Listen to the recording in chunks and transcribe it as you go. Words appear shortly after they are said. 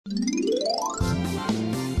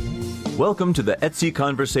Welcome to the Etsy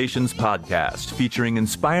Conversations podcast, featuring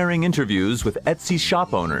inspiring interviews with Etsy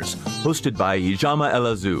shop owners, hosted by Ijama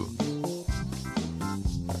Elazu.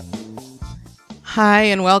 Hi,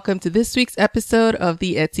 and welcome to this week's episode of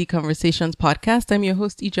the Etsy Conversations podcast. I'm your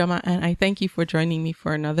host, Ijama, and I thank you for joining me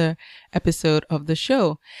for another episode of the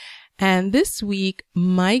show. And this week,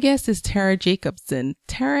 my guest is Tara Jacobsen.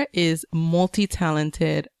 Tara is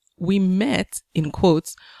multi-talented. We met, in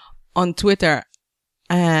quotes, on Twitter.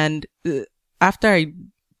 And after I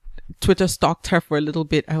Twitter stalked her for a little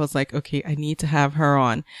bit, I was like, okay, I need to have her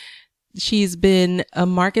on. She's been a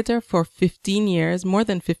marketer for 15 years, more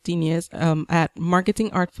than 15 years, at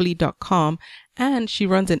marketingartfully.com. And she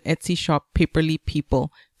runs an Etsy shop, Paperly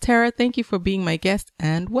People. Tara, thank you for being my guest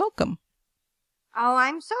and welcome. Oh,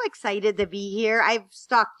 I'm so excited to be here. I've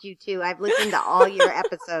stalked you too. I've listened to all your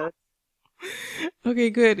episodes. Okay,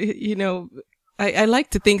 good. You know, I like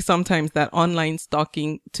to think sometimes that online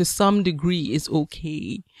stalking to some degree is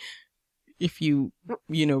okay if you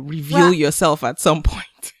reveal yourself at some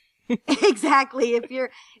point. Exactly. If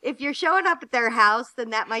you're showing up at their house, then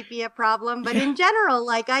that might be a problem. But in general,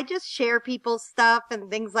 like, I just share people's stuff and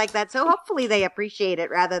things like that. So hopefully they appreciate it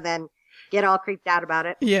rather than get all creeped out about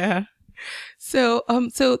it. Yeah. So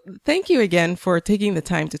thank you again for taking the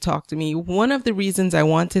time to talk to me. One of the reasons I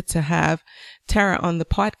wanted to have Tara on the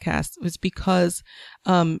podcast was because,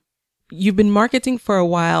 you've been marketing for a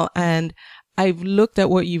while, and I've looked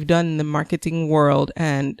at what you've done in the marketing world,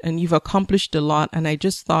 and you've accomplished a lot. And I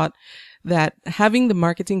just thought that having the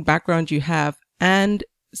marketing background you have and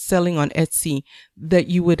selling on Etsy, that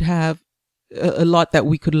you would have a lot that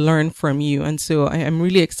we could learn from you. And so I am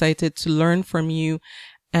really excited to learn from you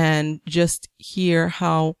and just hear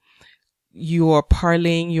how you're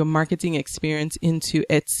parlaying your marketing experience into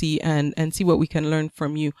Etsy and see what we can learn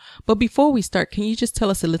from you. But before we start, can you just tell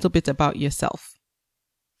us a little bit about yourself?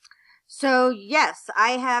 So yes,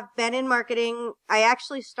 I have been in marketing. I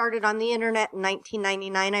actually started on the internet in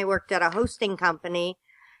 1999. I worked at a hosting company.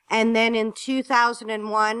 And then in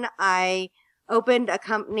 2001, I opened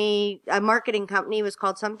a marketing company. It was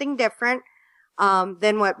called something different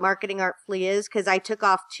than what Marketing Artfully is, because I took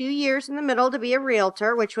off 2 years in the middle to be a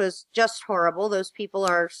realtor, which was just horrible. Those people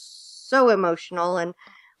are so emotional, and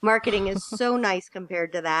marketing is so nice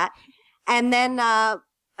compared to that. And then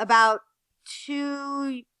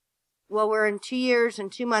we're in 2 years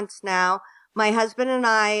and 2 months now. My husband and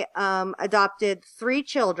I adopted 3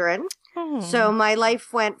 children. Oh. So my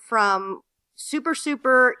life went from super,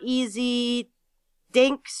 super easy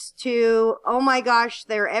dinks to, oh my gosh,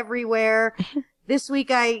 they're everywhere. This week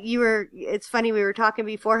it's funny, we were talking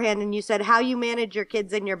beforehand and you said how you manage your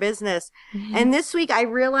kids in your business. Mm-hmm. And this week I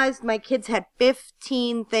realized my kids had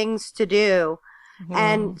 15 things to do. Mm-hmm.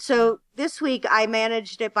 And so this week I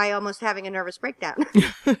managed it by almost having a nervous breakdown.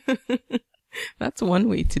 That's one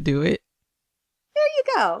way to do it. There you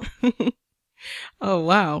go. Oh,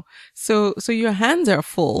 wow. So your hands are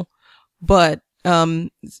full, but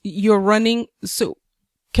you're running, so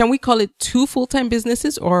can we call it 2 full-time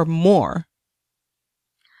businesses or more?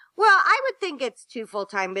 Well, I would think it's 2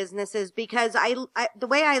 full-time businesses because the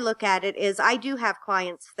way I look at it is I do have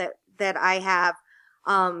clients that I have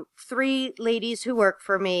 3 ladies who work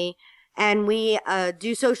for me, and we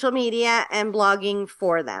do social media and blogging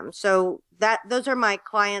for them. So those are my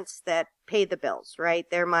clients that pay the bills, right?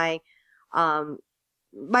 They're my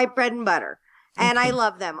bread and butter. And okay. I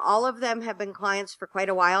love them. All of them have been clients for quite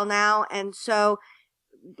a while now. And so,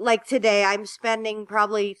 like today, I'm spending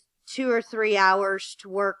probably 2 or 3 hours to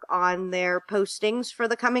work on their postings for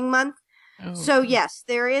the coming month. Oh. So yes,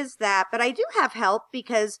 there is that. But I do have help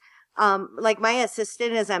because, like my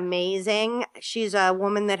assistant is amazing. She's a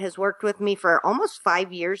woman that has worked with me for almost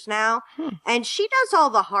 5 years now. And she does all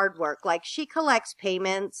the hard work. Like she collects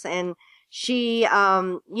payments and she,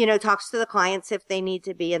 talks to the clients if they need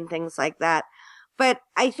to be and things like that. But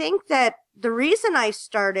I think that the reason I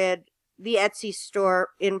started the Etsy store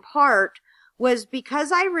in part was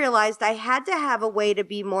because I realized I had to have a way to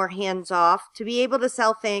be more hands-off, to be able to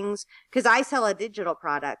sell things, because I sell a digital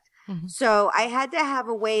product. Mm-hmm. So I had to have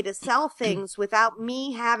a way to sell things without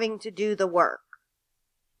me having to do the work.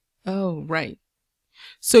 Oh, right.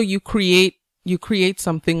 So you create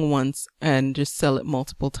something once and just sell it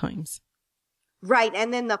multiple times. Right.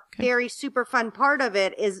 And then the very super fun part of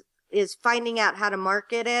it is finding out how to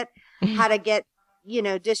market it, how to get,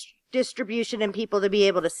 distribution and people to be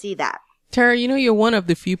able to see that. Tara, you're one of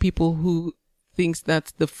the few people who thinks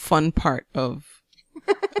that's the fun part of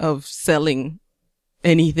selling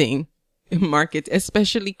anything in market,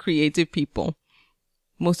 especially creative people.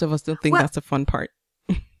 Most of us don't think that's a fun part.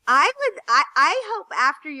 I hope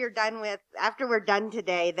after we're done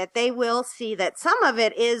today, that they will see that some of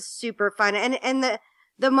it is super fun. And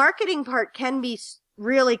the marketing part can be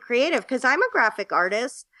really creative, because I'm a graphic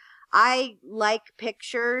artist. I like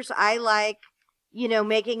pictures. I like,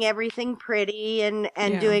 making everything pretty and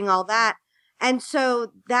doing all that. And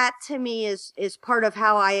so that to me is part of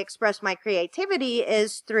how I express my creativity,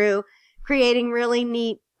 is through creating really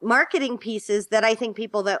neat marketing pieces that I think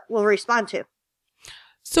people that will respond to.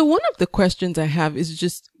 So one of the questions I have is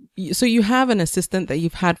just, so you have an assistant that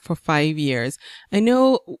you've had for 5 years. I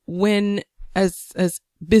know when, as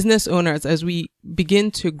business owners, as we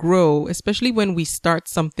begin to grow, especially when we start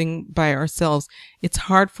something by ourselves, it's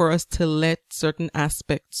hard for us to let certain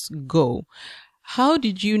aspects go. How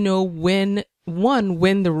did you know when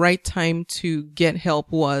the right time to get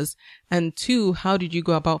help was? And two, how did you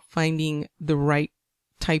go about finding the right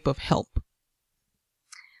type of help?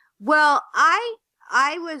 Well,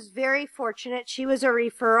 I was very fortunate. She was a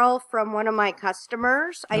referral from one of my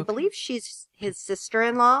customers. Okay. I believe she's his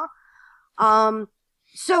sister-in-law.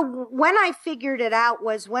 So when I figured it out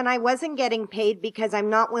was when I wasn't getting paid, because I'm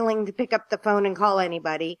not willing to pick up the phone and call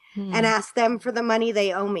anybody and ask them for the money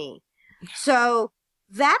they owe me. So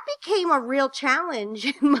that became a real challenge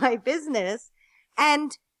in my business.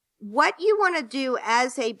 And what you want to do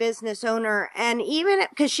as a business owner, and even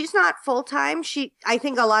because she's not full time, I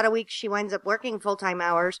think a lot of weeks she winds up working full time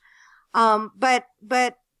hours. But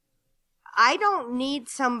I don't need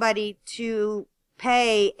somebody to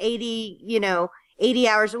pay 80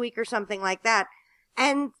 hours a week or something like that.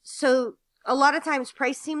 And so a lot of times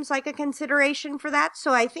price seems like a consideration for that.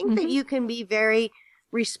 So I think that you can be very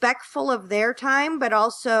respectful of their time, but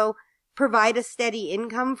also provide a steady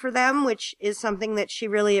income for them, which is something that she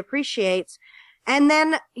really appreciates. And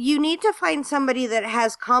then you need to find somebody that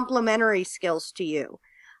has complementary skills to you.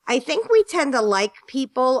 I think we tend to like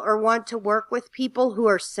people or want to work with people who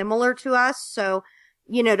are similar to us. So,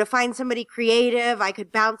 to find somebody creative I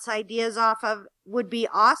could bounce ideas off of would be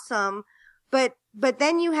awesome. But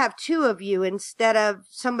then you have two of you instead of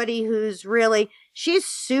somebody who's she's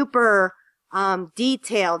super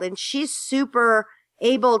detailed, and she's super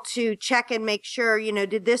able to check and make sure,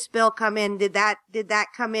 did this bill come in? Did that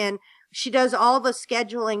come in? She does all the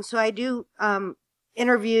scheduling. So I do,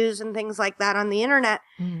 interviews and things like that on the internet.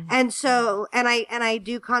 And so, and I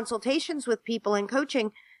do consultations with people and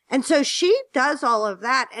coaching. And so she does all of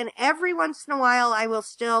that. And every once in a while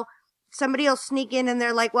somebody will sneak in and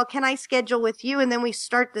they're like, well, can I schedule with you? And then we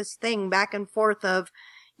start this thing back and forth of,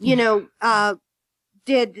 are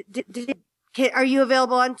you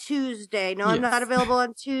available on Tuesday? No, yes. I'm not available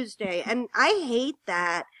on Tuesday. And I hate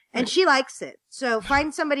that. And she likes it. So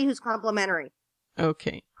find somebody who's complimentary.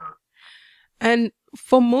 Okay. And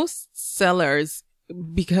for most sellers,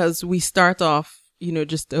 because we start off,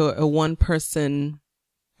 just a one person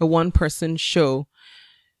show,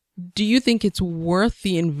 do you think it's worth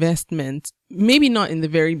the investment? Maybe not in the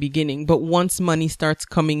very beginning, but once money starts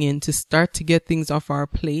coming in, to start to get things off our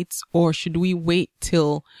plates? Or should we wait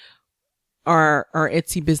till our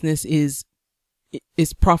Etsy business is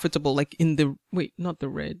profitable, like in the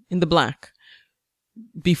black,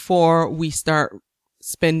 before we start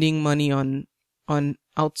spending money on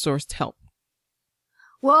outsourced help?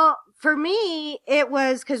 Well, for me, it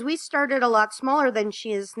was because we started a lot smaller than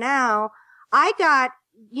she is now. I got,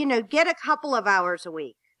 get a couple of hours a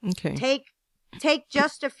week. Okay. Take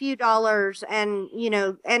just a few dollars, and,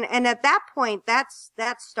 and at that point, that's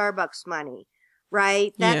Starbucks money,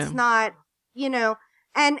 right? That's not,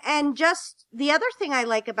 and just the other thing I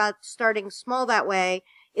like about starting small that way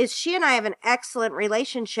is she and I have an excellent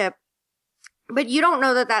relationship, but you don't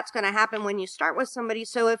know that that's going to happen when you start with somebody.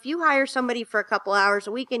 So if you hire somebody for a couple hours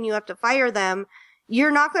a week and you have to fire them,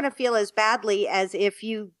 you're not going to feel as badly as if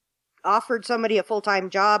you offered somebody a full-time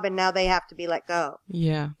job and now they have to be let go.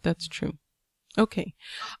 Yeah, that's true. Okay.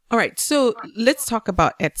 All right. So let's talk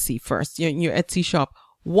about Etsy first, your Etsy shop.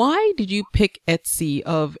 Why did you pick Etsy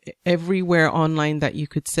of everywhere online that you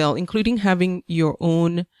could sell, including having your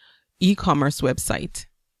own e-commerce website?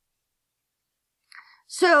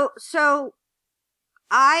 So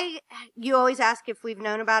you always ask if we've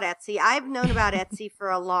known about Etsy. I've known about Etsy for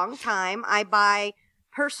a long time. I buy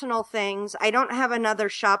personal things. I don't have another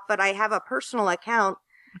shop, but I have a personal account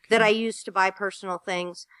that I use to buy personal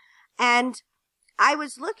things. And I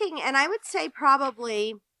was looking, and I would say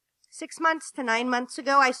probably 6 months to 9 months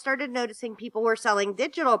ago, I started noticing people were selling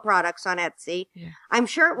digital products on Etsy. Yeah. I'm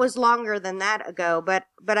sure it was longer than that ago, but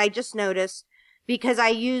I just noticed because I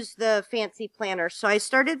use the fancy planners. So I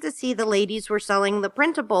started to see the ladies were selling the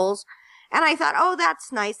printables, and I thought, oh,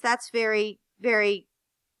 that's nice. That's very, very,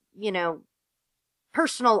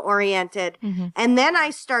 personal oriented. Mm-hmm. And then I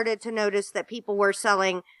started to notice that people were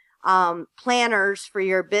selling planners for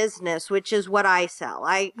your business, which is what I sell.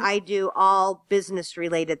 I do all business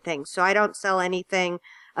related things. So I don't sell anything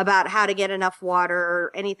about how to get enough water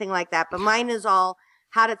or anything like that. But mine is all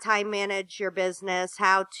how to time manage your business,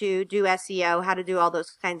 how to do SEO, how to do all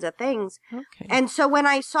those kinds of things. Okay. And so when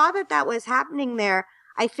I saw that that was happening there,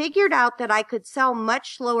 I figured out that I could sell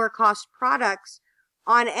much lower cost products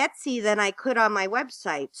on Etsy than I could on my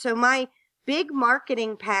website. So my big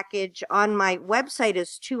marketing package on my website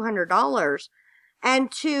is $200.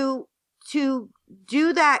 And to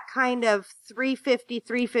do that kind of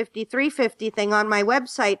 $350 thing on my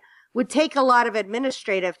website would take a lot of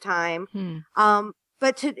administrative time.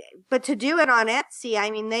 But to do it on Etsy, I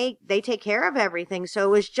mean, they take care of everything. So it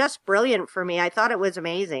was just brilliant for me. I thought it was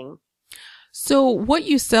amazing. So what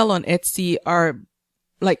you sell on Etsy are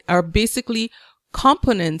basically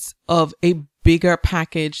components of a bigger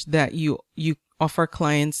package that you offer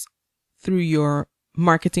clients through your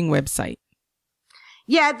marketing website.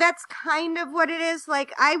 Yeah, that's kind of what it is.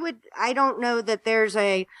 Like I don't know that there's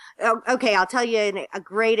okay, I'll tell you a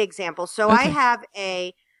great example. So Okay. I have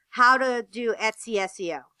a how to do Etsy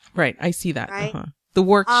SEO. Right. I see that. Right? The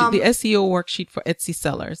worksheet, the SEO worksheet for Etsy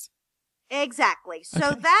sellers. Exactly. So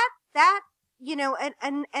Okay. that, you know,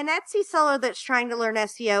 an Etsy seller that's trying to learn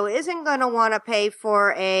SEO isn't going to want to pay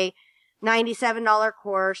for a $97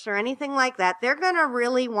 course or anything like that. They're going to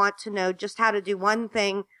really want to know just how to do one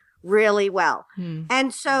thing really well.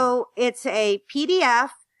 And so it's a PDF.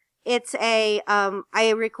 It's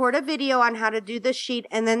I record a video on how to do the sheet,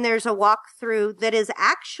 and then there's a walkthrough that is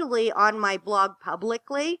actually on my blog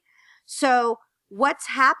publicly. So what's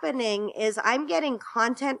happening is I'm getting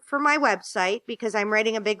content for my website because I'm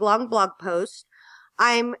writing a big long blog post.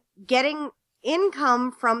 I'm getting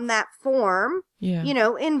income from that form, you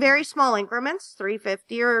know, in very small increments,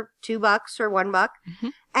 $3.50 or $2 or $1. Mm-hmm.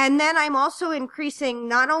 And then I'm also increasing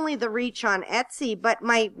not only the reach on Etsy, but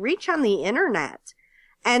my reach on the internet.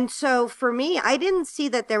 And so for me, I didn't see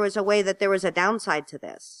that there was a way that there was a downside to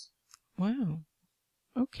this. Wow.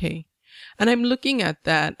 Okay. And I'm looking at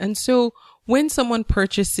that. And so when someone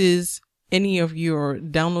purchases any of your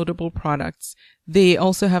downloadable products, they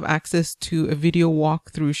also have access to a video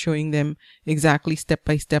walkthrough showing them exactly step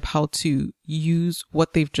by step how to use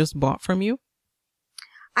what they've just bought from you.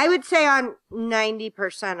 I would say on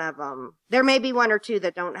 90% of them. There may be one or two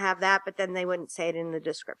that don't have that, but then they wouldn't say it in the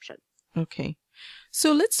description. Okay.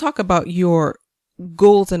 So let's talk about your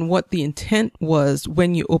goals and what the intent was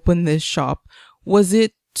when you opened this shop. Was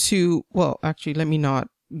it actually, let me not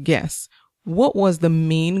guess. What was the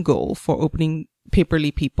main goal for opening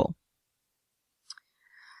Paperly People?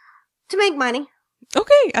 To make money.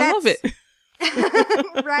 Okay. I love it.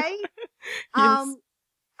 Right? Yes.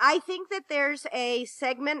 I think that there's a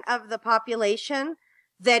segment of the population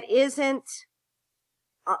that isn't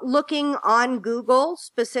looking on Google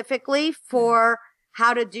specifically for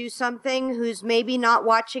how to do something, who's maybe not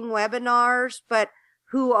watching webinars, but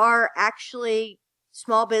who are actually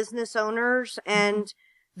small business owners, and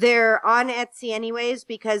they're on Etsy anyways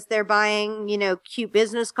because they're buying, you know, cute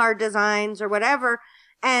business card designs or whatever.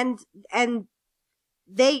 And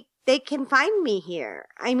they can find me here.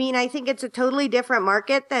 I mean, I think it's a totally different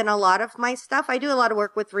market than a lot of my stuff. I do a lot of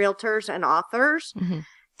work with realtors and authors,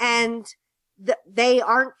 and they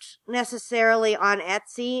aren't necessarily on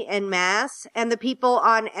Etsy en masse, and the people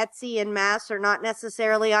on Etsy en masse are not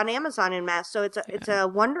necessarily on Amazon en masse. So it's a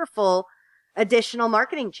wonderful additional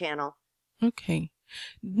marketing channel. Okay.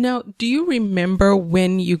 Now, do you remember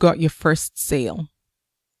when you got your first sale?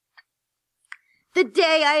 The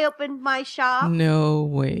day I opened my shop. No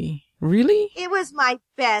way. Really? It was my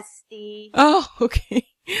bestie. Oh, okay.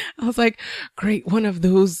 I was like, great. One of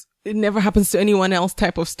those, it never happens to anyone else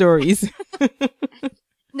type of stories.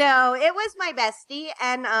 No, it was my bestie.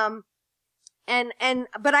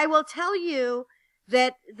 But I will tell you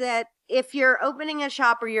that if you're opening a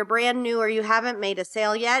shop or you're brand new or you haven't made a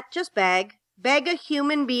sale yet, just beg a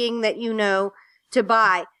human being that you know to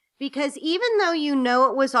buy. Because even though you know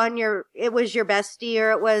it was your bestie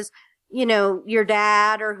or it was, you know, your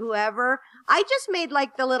dad or whoever, I just made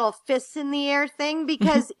like the little fists in the air thing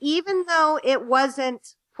because even though it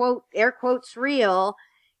wasn't, quote, air quotes, real,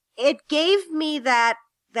 it gave me that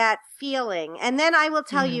feeling. And then I will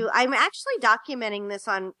tell you, I'm actually documenting this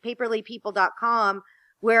on paperlypeople.com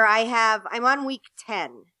where I'm on week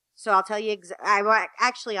 10. So I'll tell you, I'm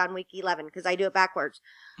actually on week 11 because I do it backwards.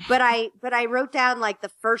 But I wrote down like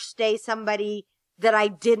the first day somebody that I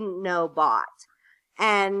didn't know bought.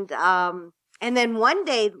 And then one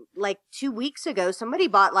day, like 2 weeks ago, somebody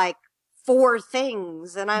bought like 4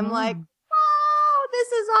 things. And I'm like, wow,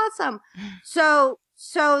 this is awesome.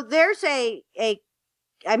 So there's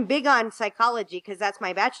I'm big on psychology because that's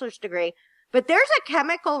my bachelor's degree, but there's a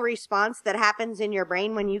chemical response that happens in your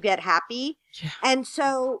brain when you get happy. Yeah. And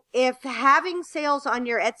so if having sales on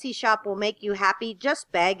your Etsy shop will make you happy,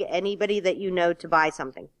 just beg anybody that you know to buy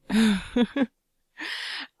something.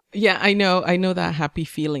 Yeah, I know that happy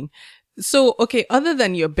feeling. So, okay, other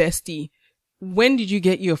than your bestie, when did you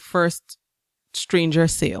get your first stranger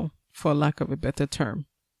sale, for lack of a better term?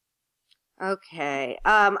 Okay.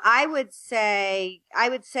 I would say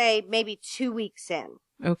maybe 2 weeks in.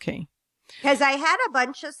 Okay. Because I had a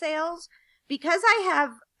bunch of sales. Because I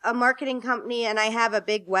have a marketing company and I have a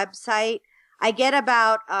big website, I get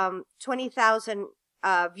about 20,000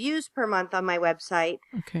 views per month on my website.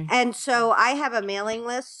 Okay. And so I have a mailing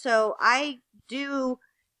list. So I do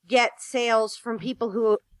get sales from people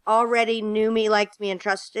who already knew me, liked me, and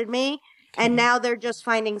trusted me. Okay. And now they're just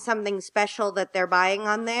finding something special that they're buying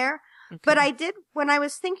on there. Okay. But when I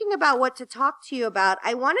was thinking about what to talk to you about,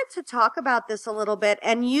 I wanted to talk about this a little bit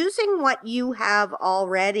and using what you have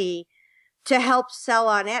already to help sell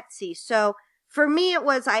on Etsy. So for me, it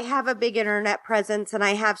was, I have a big internet presence and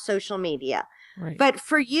I have social media. Right. But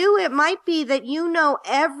for you, it might be that you know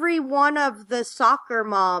every one of the soccer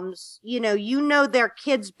moms, you know their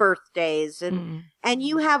kids' birthdays and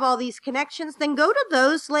you have all these connections. Then go to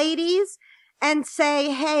those ladies and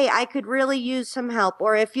say, hey, I could really use some help.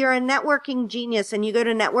 Or if you're a networking genius and you go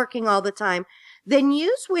to networking all the time, then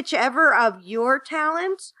use whichever of your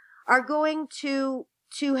talents are going to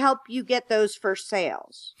help you get those first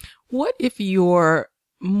sales. What if you're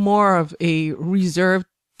more of a reserved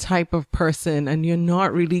type of person and you're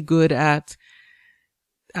not really good at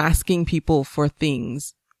asking people for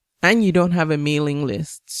things and you don't have a mailing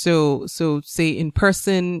list? So say in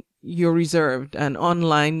person, you're reserved and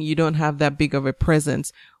online, you don't have that big of a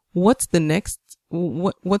presence. What's the next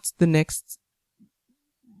word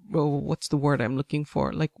I'm looking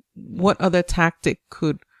for? Like, what other tactic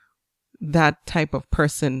could that type of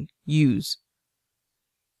person use?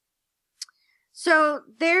 So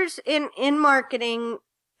there's in marketing,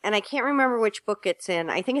 and I can't remember which book it's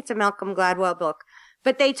in. I think it's a Malcolm Gladwell book,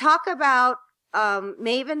 but they talk about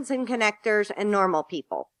mavens and connectors and normal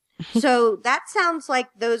people. So that sounds like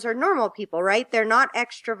those are normal people, right? They're not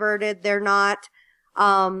extroverted. They're not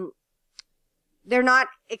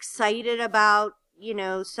excited about,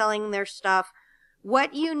 selling their stuff.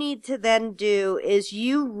 What you need to then do is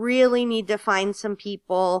you really need to find some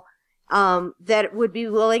people that would be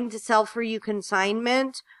willing to sell for you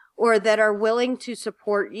consignment or that are willing to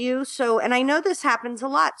support you. So, and I know this happens a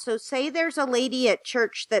lot. So say there's a lady at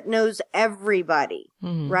church that knows everybody,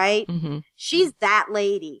 right? Mm-hmm. She's that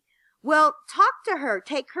lady. Well, talk to her,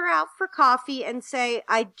 take her out for coffee and say,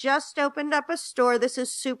 I just opened up a store. This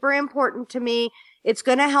is super important to me. It's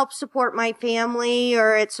going to help support my family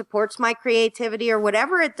or it supports my creativity or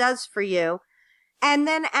whatever it does for you. And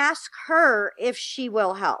then ask her if she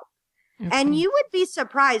will help. Okay. And you would be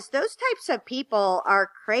surprised. Those types of people are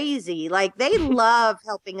crazy. Like they love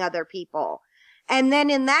helping other people. And then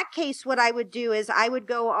in that case, what I would do is I would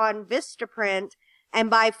go on Vistaprint and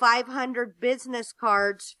buy 500 business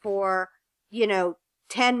cards for, $10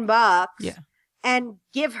 and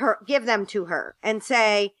give them to her and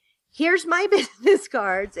say, here's my business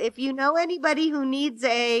cards. If you know anybody who needs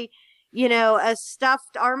a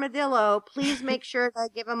stuffed armadillo, please make sure to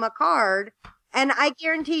give them a card. And I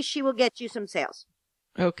guarantee she will get you some sales.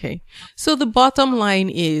 Okay. So the bottom line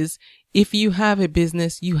is, if you have a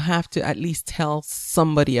business, you have to at least tell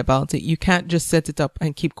somebody about it. You can't just set it up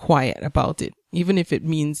and keep quiet about it, even if it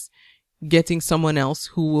means getting someone else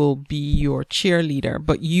who will be your cheerleader,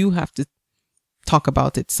 but you have to talk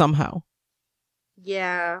about it somehow.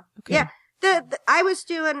 Yeah. Okay. Yeah.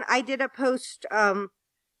 I did a post,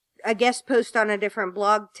 a guest post on a different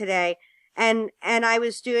blog today, and I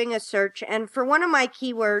was doing a search, and for one of my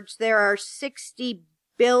keywords, there are 60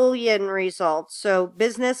 billion results. So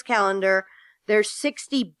business calendar, there's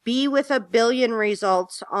 60 with a billion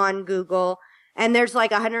results on Google, and there's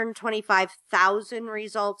like 125,000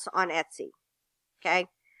 results on Etsy. Okay.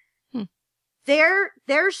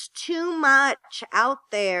 There's too much out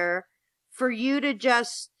there for you to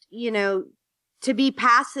just, to be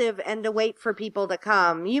passive and to wait for people to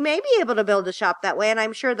come. You may be able to build a shop that way. And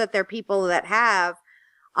I'm sure that there are people that have,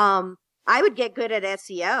 I would get good at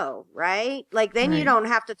SEO, right? Like then you don't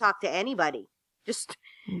have to talk to anybody.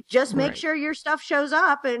 Just make sure your stuff shows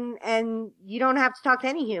up and you don't have to talk to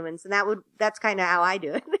any humans. And that's kind of how I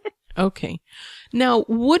do it. Okay. Now,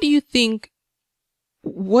 what do you think,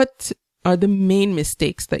 what are the main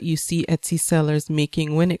mistakes that you see Etsy sellers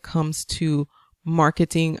making when it comes to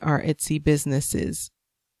marketing our Etsy businesses?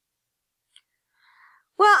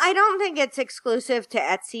 Well, I don't think it's exclusive to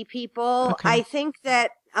Etsy people. Okay. I think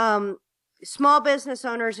that small business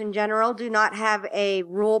owners in general do not have a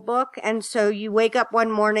rule book. And so you wake up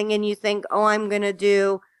one morning and you think, oh, I'm going to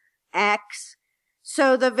do X.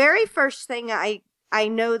 So the very first thing I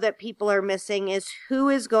know that people are missing is who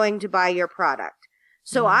is going to buy your product.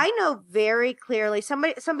 So I know very clearly, some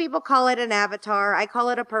people call it an avatar. I call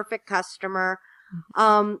it a perfect customer.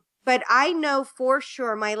 But I know for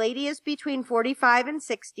sure my lady is between 45 and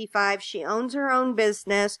 65. She owns her own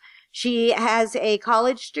business. She has a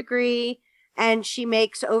college degree and she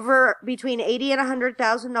makes over between $80,000 and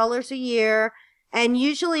 $100,000 a year. And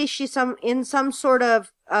usually she's in some sort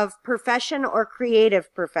of profession or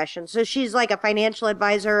creative profession. So she's like a financial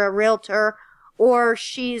advisor, a realtor, or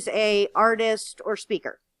she's a artist or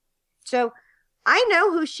speaker. So I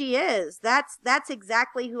know who she is. That's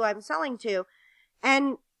exactly who I'm selling to.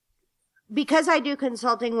 And because I do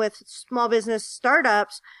consulting with small business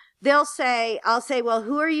startups, I'll say, well,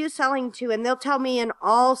 who are you selling to? And they'll tell me in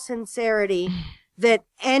all sincerity that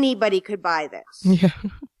anybody could buy this. Yeah.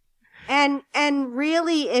 And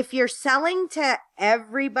really, if you're selling to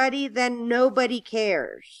everybody, then nobody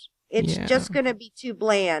cares. It's just going to be too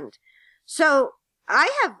bland. So I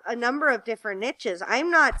have a number of different niches. I'm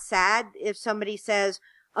not sad if somebody says,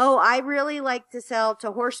 oh, I really like to sell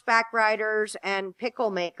to horseback riders and pickle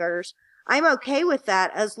makers. I'm okay with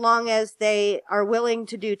that as long as they are willing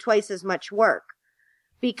to do twice as much work.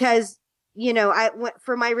 Because,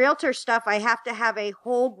 for my realtor stuff, I have to have a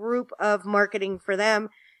whole group of marketing for them.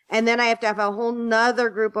 And then I have to have a whole nother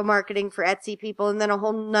group of marketing for Etsy people, and then a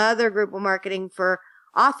whole nother group of marketing for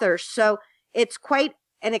authors. So it's quite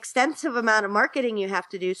an extensive amount of marketing you have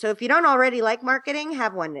to do. So if you don't already like marketing,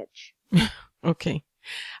 have one niche. Okay.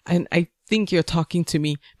 And I think you're talking to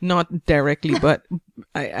me, not directly, but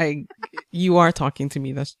you are talking to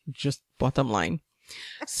me. That's just bottom line.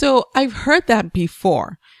 So I've heard that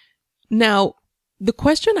before. Now, the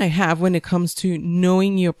question I have when it comes to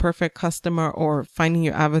knowing your perfect customer or finding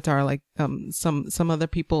your avatar, like some other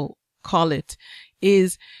people call it,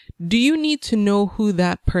 is do you need to know who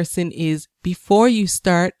that person is before you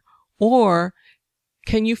start, or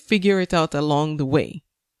can you figure it out along the way?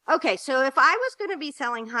 Okay, so if I was going to be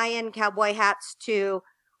selling high-end cowboy hats to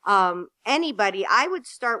anybody, I would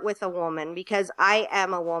start with a woman because I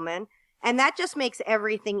am a woman, and that just makes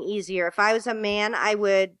everything easier. If I was a man, I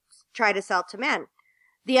would try to sell to men.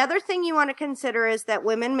 The other thing you want to consider is that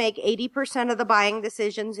women make 80% of the buying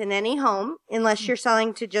decisions in any home, unless you're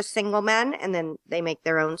selling to just single men, and then they make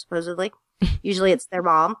their own, supposedly. Usually it's their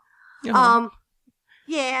mom.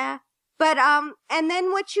 Yeah. But, and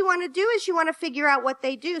then what you want to do is you want to figure out what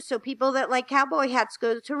they do. So people that like cowboy hats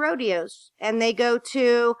go to rodeos, and they go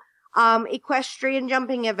to, equestrian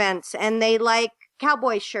jumping events, and they like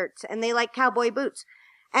cowboy shirts, and they like cowboy boots.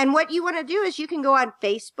 And what you want to do is you can go on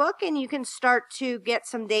Facebook and you can start to get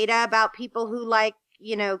some data about people who like,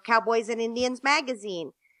 Cowboys and Indians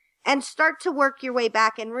magazine, and start to work your way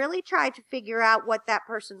back and really try to figure out what that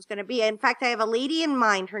person's going to be. In fact, I have a lady in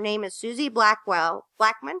mind. Her name is Susie Blackman,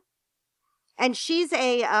 and she's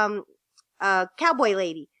a cowboy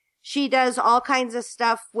lady. She does all kinds of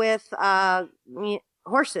stuff with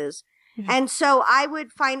horses. Mm-hmm. And so I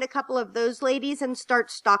would find a couple of those ladies and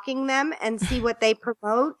start stalking them and see what they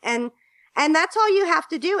promote. And that's all you have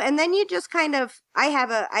to do. And then you just kind of, I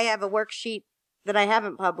have a worksheet that I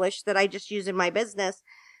haven't published that I just use in my business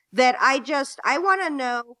that I want to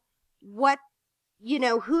know what,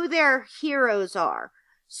 who their heroes are.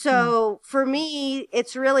 So for me,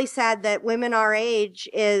 it's really sad that women our age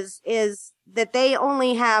is that they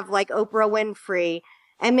only have like Oprah Winfrey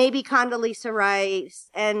and maybe Condoleezza Rice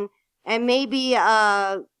and maybe,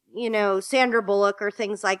 Sandra Bullock or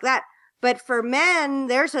things like that. But for men,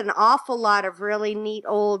 there's an awful lot of really neat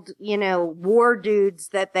old, war dudes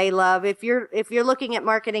that they love. If you're looking at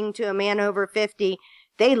marketing to a man over 50,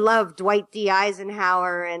 they love Dwight D.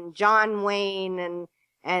 Eisenhower and John Wayne.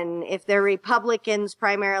 And if they're Republicans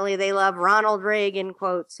primarily, they love Ronald Reagan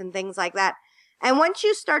quotes and things like that. And once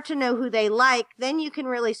you start to know who they like, then you can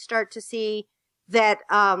really start to see that,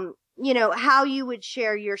 how you would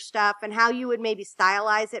share your stuff and how you would maybe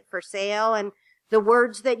stylize it for sale and the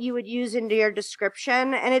words that you would use into your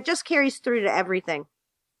description. And it just carries through to everything.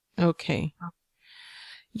 Okay.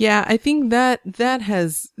 Yeah, I think that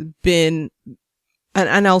has been,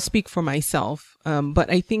 and I'll speak for myself. But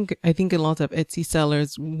I think a lot of Etsy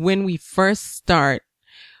sellers, when we first start,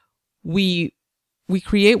 we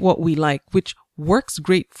create what we like, which works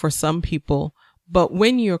great for some people, But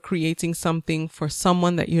when you're creating something for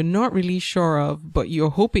someone that you're not really sure of, but you're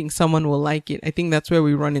hoping someone will like it, I think that's where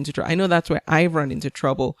we run into trouble. I know that's where I've run into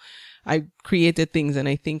trouble. I created things and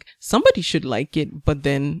I think somebody should like it, but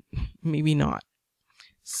then maybe not.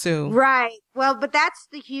 So. Right. Well, but that's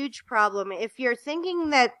the huge problem. If you're thinking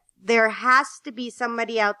that there has to be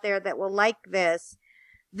somebody out there that will like this,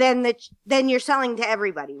 then you're selling to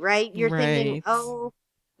everybody, right? You're thinking, oh,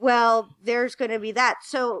 well, there's going to be that.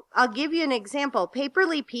 So I'll give you an example.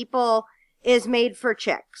 Paperly People is made for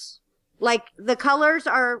chicks. Like the colors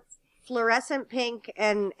are fluorescent pink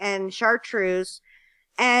and chartreuse.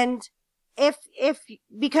 And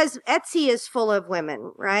because Etsy is full of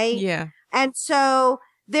women, right? Yeah. And so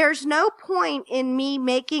there's no point in me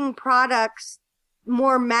making products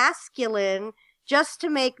more masculine just to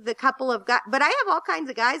make the couple of guys. But I have all kinds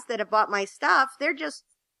of guys that have bought my stuff. They're just,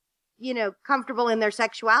 comfortable in their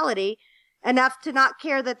sexuality enough to not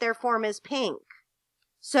care that their form is pink.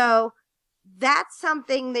 So that's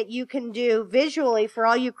something that you can do visually for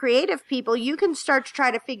all you creative people. You can start to try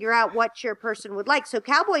to figure out what your person would like. So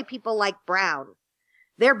cowboy people like brown.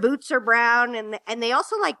 Their boots are brown and they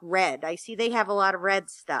also like red. I see they have a lot of red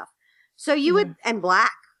stuff. So you would, and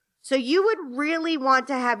black. So you would really want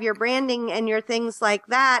to have your branding and your things like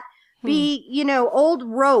that be, old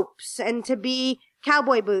ropes and to be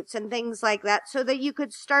cowboy boots and things like that so that you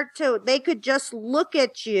could they could just look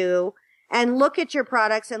at you and look at your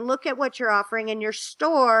products and look at what you're offering in your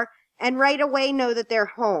store and right away know that they're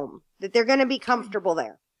home, that they're going to be comfortable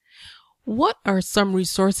there. What are some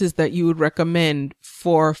resources that you would recommend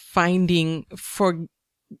for finding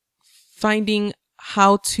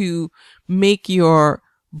how to make your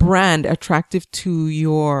brand attractive to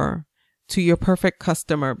your perfect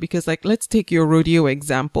customer? Because let's take your rodeo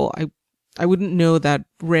example. I wouldn't know that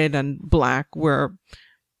red and black were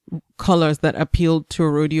colors that appealed to a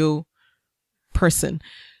rodeo person.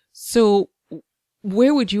 So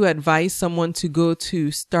where would you advise someone to go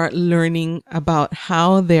to start learning about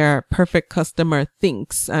how their perfect customer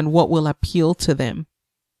thinks and what will appeal to them?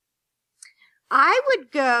 I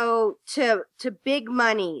would go to big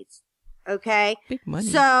monies. Okay. Big money.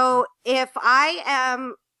 So if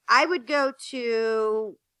I would go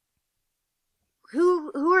to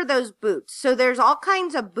who are those boots? So there's all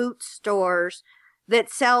kinds of boot stores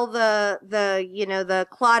that sell the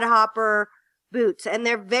clodhopper boots and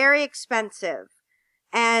they're very expensive.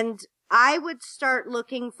 And I would start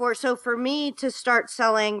looking so for me to start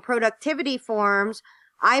selling productivity forms,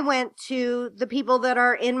 I went to the people that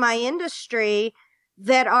are in my industry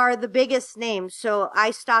that are the biggest names. So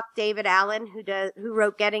I stalk David Allen, who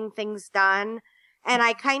wrote Getting Things Done. And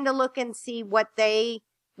I kind of look and see what they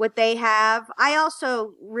have. I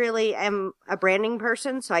also really am a branding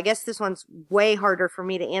person. So I guess this one's way harder for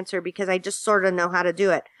me to answer because I just sort of know how to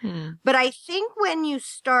do it. But I think when you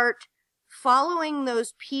start following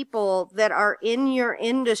those people that are in your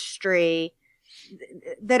industry,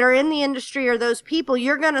 or those people,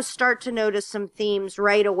 you're going to start to notice some themes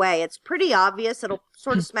right away. It's pretty obvious. It'll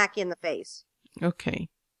sort of smack you in the face. Okay.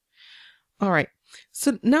 All right.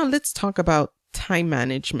 So now let's talk about time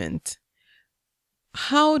management.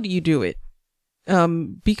 How do you do it?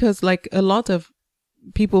 Because a lot of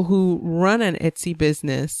people who run an Etsy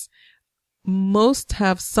business, most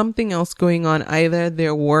have something else going on. Either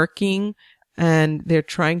they're working and they're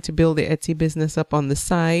trying to build their Etsy business up on the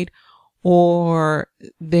side, or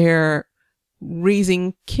they're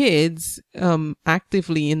raising kids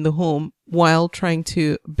actively in the home while trying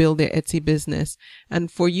to build their Etsy business. And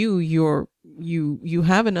for you, you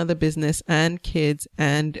have another business and kids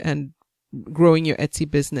and growing your Etsy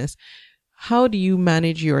business. How do you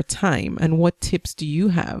manage your time and what tips do you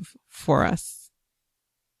have for us?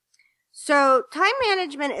 So time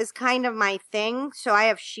management is kind of my thing. So I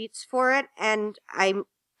have sheets for it and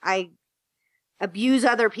I abuse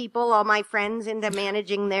other people, all my friends, into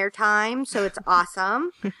managing their time. So it's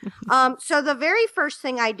awesome. So the very first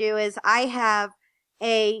thing I do is I have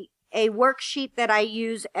a worksheet that I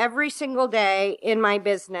use every single day in my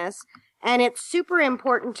business. And it's super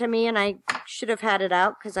important to me. And I should have had it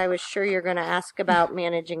out because I was sure you're going to ask about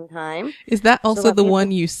managing time. Is that also the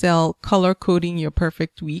one you sell, color coding your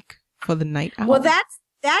perfect week for the night owl? Well,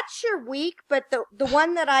 that's your week. But the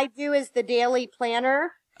one that I do is the daily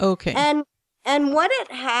planner. Okay. And what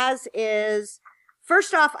it has is,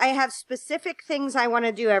 first off, I have specific things I want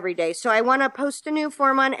to do every day. So I want to post a new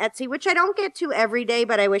form on Etsy, which I don't get to every day,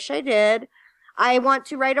 but I wish I did. I want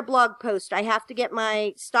to write a blog post. I have to get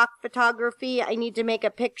my stock photography. I need to make a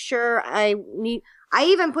picture. I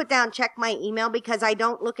even put down check my email because I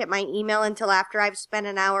don't look at my email until after I've spent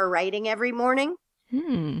an hour writing every morning.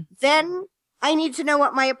 Then I need to know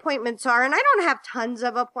what my appointments are, and I don't have tons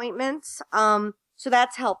of appointments. So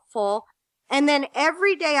that's helpful. And then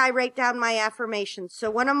every day I write down my affirmations.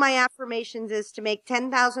 So one of my affirmations is to make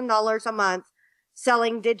 $10,000 a month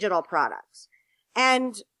selling digital products.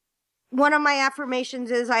 And one of my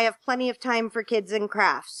affirmations is I have plenty of time for kids and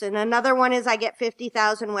crafts. And another one is I get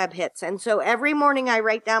 50,000 web hits. And so every morning I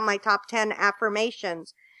write down my top 10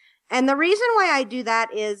 affirmations. And the reason why I do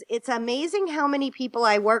that is it's amazing how many people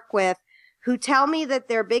I work with who tell me that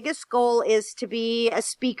their biggest goal is to be a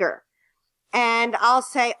speaker. And I'll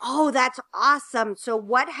say, oh, that's awesome. So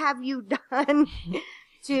what have you done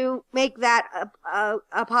to make that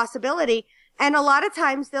a possibility? And a lot of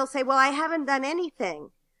times they'll say, well, I haven't done anything.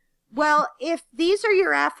 Well, if these are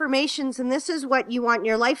your affirmations and this is what you want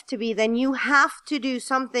your life to be, then you have to do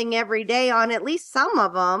something every day on at least some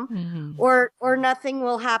of them, or nothing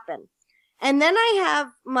will happen. And then I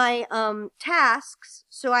have my tasks.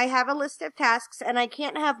 So I have a list of tasks, and I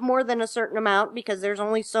can't have more than a certain amount because there's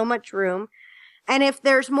only so much room. And if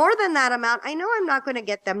there's more than that amount, I know I'm not going to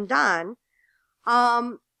get them done.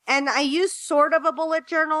 And I use sort of a bullet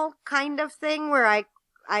journal kind of thing where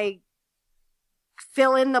I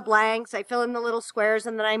fill in the blanks, I fill in the little squares,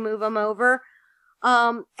 and then I move them over.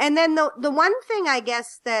 And then the one thing I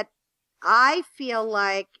guess that I feel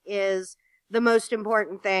like is the most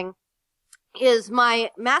important thing is my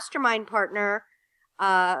mastermind partner,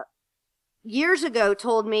 years ago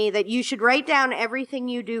told me that you should write down everything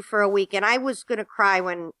you do for a week. And I was going to cry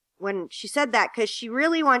when she said that, because she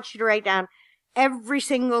really wants you to write down every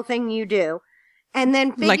single thing you do and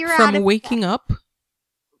then figure out. Like from waking up?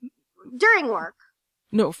 During work.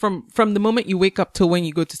 No, from the moment you wake up till when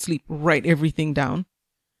you go to sleep, write everything down.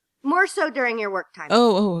 More so during your work time.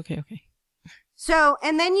 Oh, okay. So,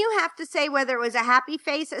 and then you have to say whether it was a happy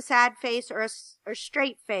face, a sad face, or a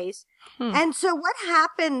straight face. And so what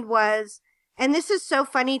happened was, and this is so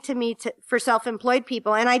funny to me for self-employed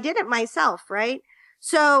people, and I did it myself, right?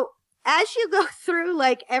 So as you go through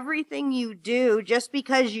like everything you do, just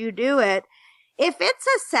because you do it, if it's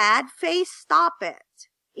a sad face, stop it.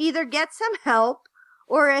 Either get some help,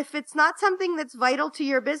 or if it's not something that's vital to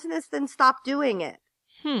your business, then stop doing it.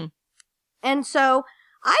 And so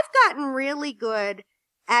I've gotten really good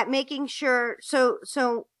at making sure.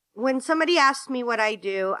 So when somebody asks me what I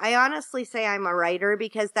do, I honestly say I'm a writer,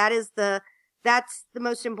 because that's the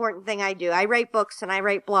most important thing I do. I write books and I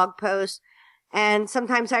write blog posts, and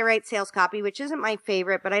sometimes I write sales copy, which isn't my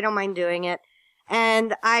favorite, but I don't mind doing it.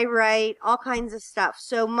 And I write all kinds of stuff.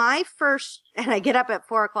 So and I get up at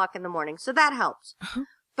 4:00 in the morning, so that helps.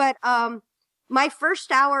 But, my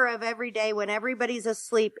first hour of every day when everybody's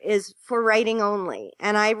asleep is for writing only.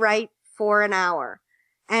 And I write for an hour.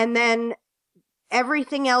 And then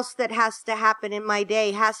everything else that has to happen in my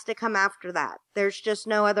day has to come after that. There's just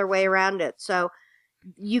no other way around it. So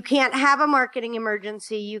you can't have a marketing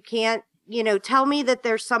emergency. You can't, tell me that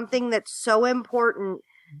there's something that's so important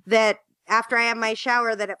that after I have my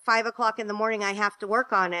shower, that at 5:00 in the morning, I have to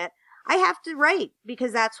work on it. I have to write,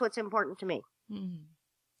 because that's what's important to me.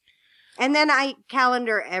 And then I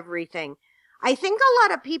calendar everything. I think a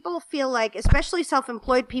lot of people feel like, especially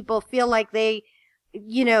self-employed people, feel like they,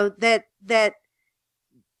 that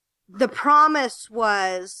the promise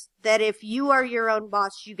was that if you are your own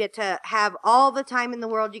boss, you get to have all the time in the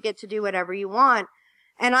world, you get to do whatever you want.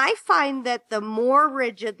 And I find that the more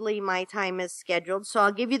rigidly my time is scheduled, so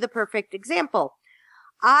I'll give you the perfect example.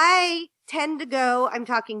 I tend to go, I'm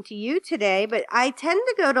talking to you today, but I tend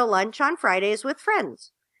to go to lunch on Fridays with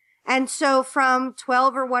friends. And so from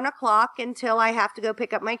 12 or 1:00 until I have to go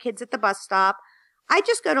pick up my kids at the bus stop, I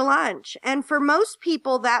just go to lunch. And for most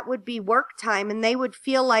people, that would be work time, and they would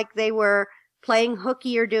feel like they were playing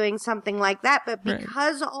hooky or doing something like that. But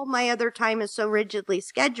because all my other time is so rigidly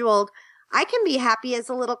scheduled, I can be happy as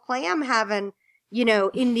a little clam having,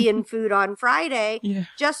 Indian food on Friday,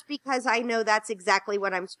 just because I know that's exactly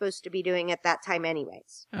what I'm supposed to be doing at that time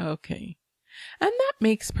anyways. Okay. And that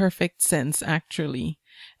makes perfect sense, actually.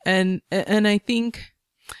 And I think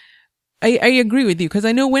I agree with you, because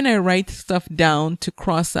I know when I write stuff down to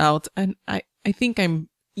cross out, and I think I'm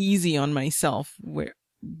easy on myself, where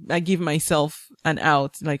I give myself an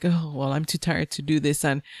out, like, oh, well, I'm too tired to do this,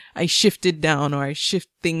 and I shift it down, or I shift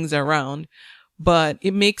things around. But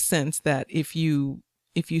it makes sense that if you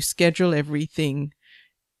schedule everything,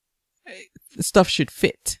 stuff should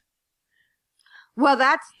fit. Well,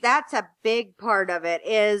 that's a big part of it,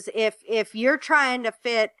 is if you're trying to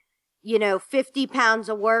fit, 50 pounds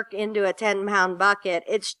of work into a 10-pound bucket,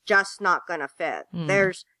 it's just not going to fit.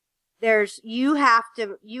 You have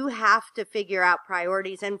to figure out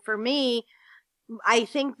priorities. And for me, I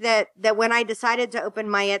think that when I decided to open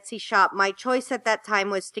my Etsy shop, my choice at that time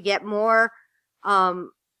was to get more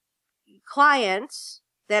clients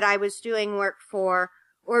that I was doing work for,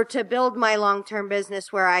 or to build my long-term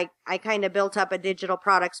business where I kind of built up a digital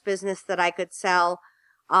products business that I could sell,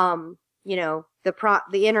 the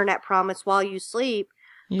internet promise while you sleep.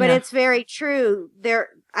 Yeah. But it's very true.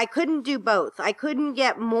 I couldn't do both. I couldn't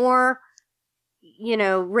get more,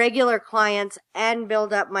 regular clients and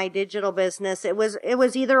build up my digital business. It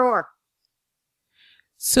was either or.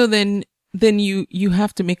 So then you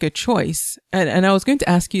have to make a choice. And I was going to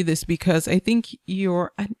ask you this because I think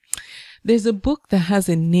there's a book that has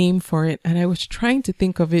a name for it, and I was trying to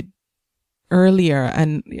think of it earlier,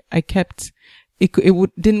 and it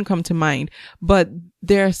didn't come to mind. But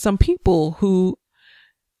there are some people who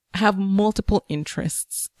have multiple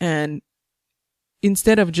interests, and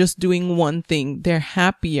instead of just doing one thing, they're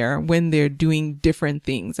happier when they're doing different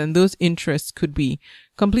things. And those interests could be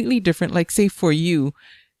completely different. Like, say for you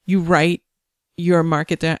write, you're a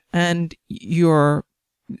marketer, and you're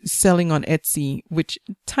selling on Etsy, which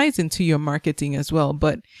ties into your marketing as well.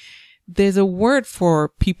 But there's a word for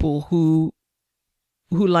people who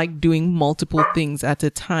like doing multiple things at a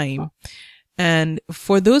time. And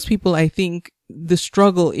for those people, I think the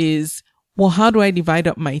struggle is, well, how do I divide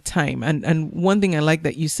up my time? And one thing I like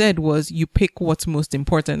that you said was you pick what's most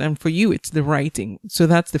important. And for you, it's the writing. So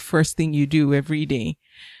that's the first thing you do every day.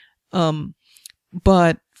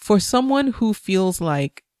 But for someone who feels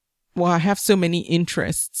like, well, I have so many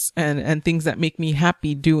interests and things that make me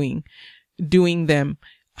happy doing them,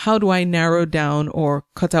 how do I narrow down or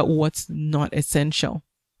cut out what's not essential?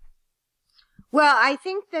 Well, I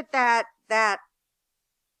think that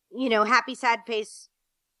happy, sad face,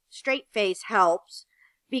 straight face helps,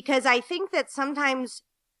 because I think that sometimes,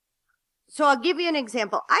 so I'll give you an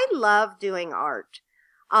example. I love doing art.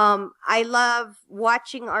 I love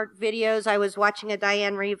watching art videos. I was watching a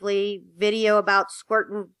Diane Reevely video about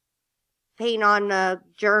squirting paint on a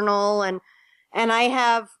journal, and I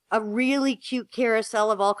have a really cute carousel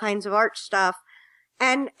of all kinds of art stuff.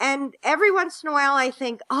 And every once in a while I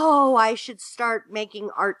think, oh, I should start making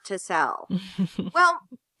art to sell. Well,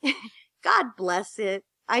 God bless it.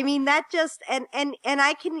 I mean, that just, and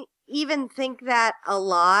I can even think that a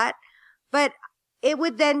lot, but it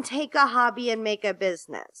would then take a hobby and make a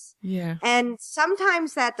business. Yeah. And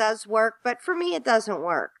sometimes that does work, but for me, it doesn't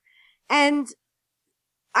work. And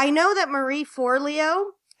I know that Marie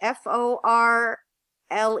Forleo, Forleo,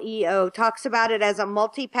 talks about it as a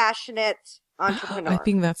multi-passionate entrepreneur. I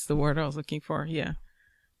think that's the word I was looking for. Yeah.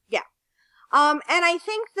 Yeah. And I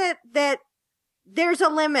think that there's a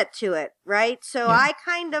limit to it, right? So yeah.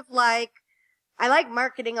 I like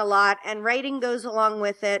marketing a lot, and writing goes along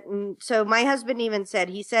with it. And so my husband even said,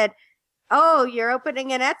 oh, you're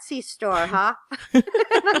opening an Etsy store, huh? And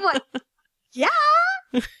I'm like, yeah.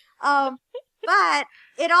 But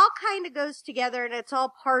it all kind of goes together, and it's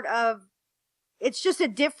all it's just a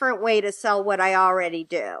different way to sell what I already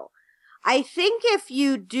do. I think if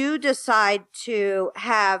you do decide to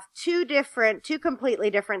have two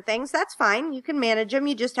completely different things, that's fine. You can manage them.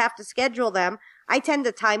 You just have to schedule them. I tend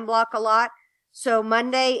to time block a lot. So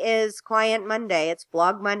Monday is Client Monday. It's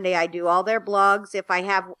Blog Monday. I do all their blogs. If I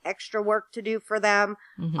have extra work to do for them,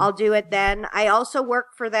 I'll do it then. I also work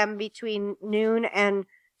for them between noon and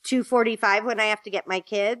 2:45 when I have to get my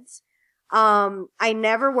kids. I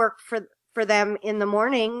never work for them in the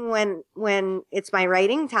morning when it's my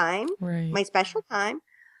writing time, right. My special time.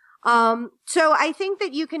 So I think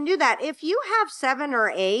that you can do that. If you have 7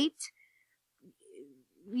 or 8,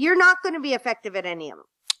 you're not going to be effective at any of them.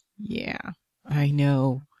 Yeah, I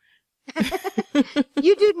know.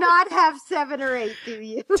 You do not have 7 or 8, do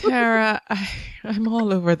you? Tara, I'm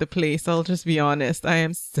all over the place. I'll just be honest. I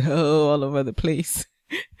am so all over the place.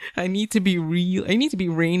 I need to be real. I need to be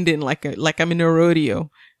reined in like I'm in a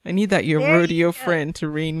rodeo. I need that rodeo friend to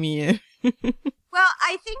rein me in. Well,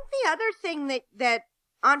 I think the other thing that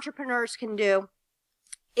entrepreneurs can do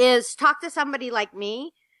is talk to somebody like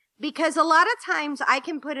me, because a lot of times I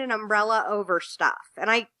can put an umbrella over stuff.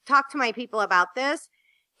 And I talk to my people about this,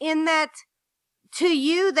 in that to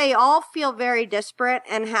you, they all feel very disparate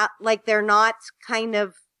and like they're not kind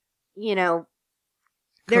of,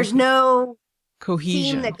 there's no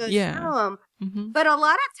cohesion that goes through them. Mm-hmm. But a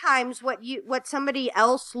lot of times what somebody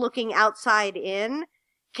else looking outside in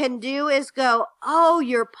can do is go, oh,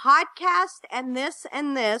 your podcast and this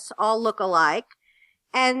all look alike,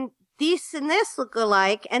 and this and this look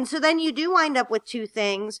alike. And so then you do wind up with 2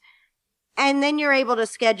 things, and then you're able to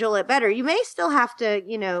schedule it better. You may still have to,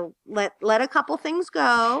 let a couple things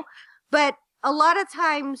go, but a lot of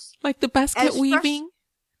times, like the basket weaving.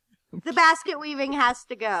 The basket weaving has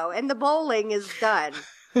to go, and the bowling is done.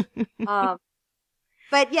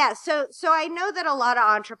 But yeah, so I know that a lot of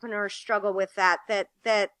entrepreneurs struggle with that,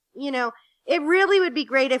 you know, it really would be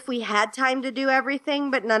great if we had time to do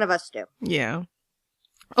everything, but none of us do. Yeah.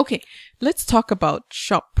 Okay, let's talk about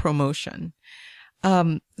shop promotion.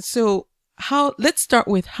 So let's start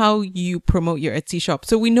with how you promote your Etsy shop.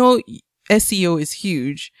 So we know SEO is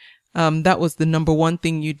huge. That was the number one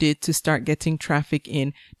thing you did to start getting traffic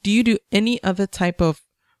in. Do you do any other type of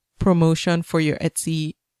promotion for your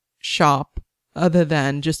Etsy shop other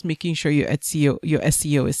than just making sure your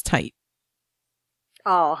SEO is tight?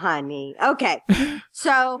 Oh, honey. Okay.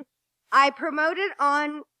 So I promote it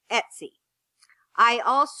on Etsy. I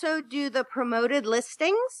also do the promoted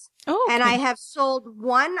listings. Oh, okay. And I have sold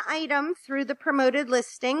one item through the promoted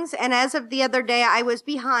listings. And as of the other day, I was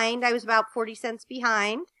behind. I was about 40 cents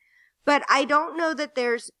behind. But I don't know that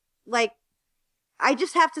there's I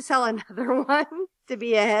just have to sell another one to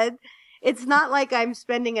be ahead. It's not like I'm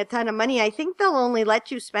spending a ton of money. I think they'll only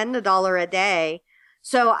let you spend $1 a day.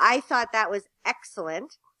 So I thought that was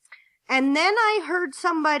excellent. And then I heard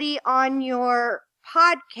somebody on your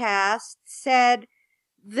podcast said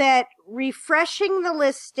that refreshing the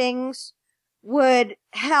listings would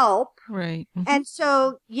help. Right. Mm-hmm. And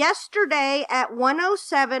so yesterday at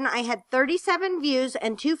 1:07, I had 37 views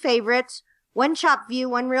and 2 favorites, 1 shop view,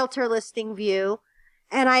 1 realtor listing view.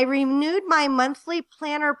 And I renewed my monthly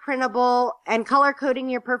planner printable and color coding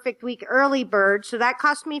your perfect week early bird. So that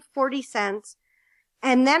cost me 40 cents.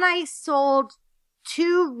 And then I sold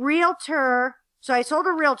 2 realtor. So I sold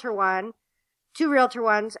a realtor one, 2 realtor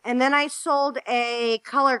ones, and then I sold a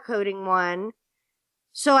color coding one.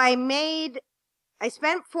 So I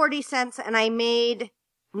spent 40 cents and I made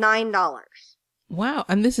 $9. Wow.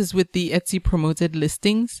 And this is with the Etsy promoted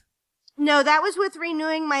listings? No, that was with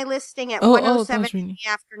renewing my listing at 1:07 in the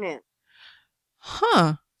afternoon.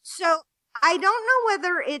 Huh. So I don't know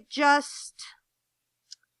whether it just...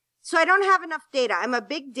 So I don't have enough data. I'm a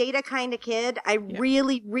big data kind of kid. I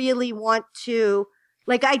really, really want to...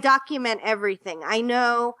 I document everything. I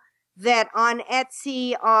know that on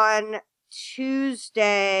Etsy on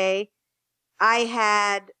Tuesday, I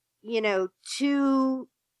had, 2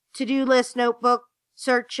 to-do list notebook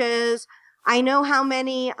searches. I know how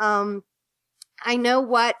many, I know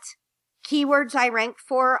what keywords I rank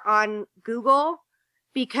for on Google,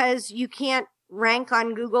 because you can't rank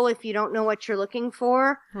on Google if you don't know what you're looking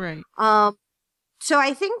for. Right. So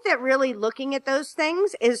I think that really looking at those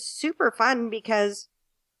things is super fun, because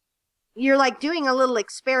you're doing a little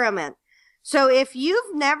experiment. So if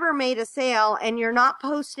you've never made a sale and you're not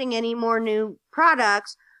posting any more new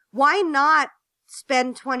products, why not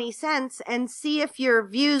spend 20 cents and see if your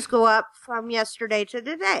views go up from yesterday to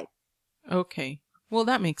today? Okay. Well,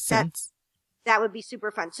 that makes sense. That would be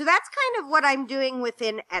super fun. So that's kind of what I'm doing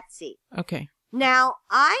within Etsy. Okay. Now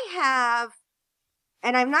I have,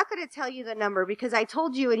 and I'm not going to tell you the number because I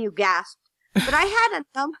told you and you gasped, but I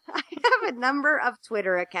have a number of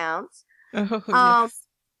Twitter accounts. Oh, yes.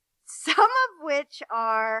 Some of which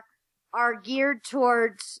are geared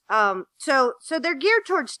towards, so they're geared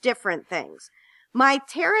towards different things. My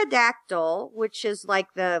pterodactyl, which is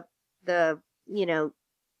the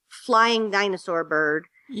flying dinosaur bird.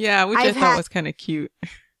 Yeah, which I thought was kind of cute.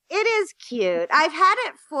 It is cute. I've had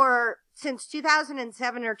it since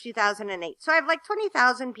 2007 or 2008. So I have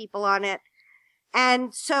 20,000 people on it.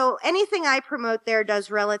 And so anything I promote there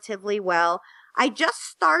does relatively well. I just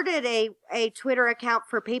started a Twitter account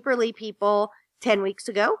for Paperly people 11 weeks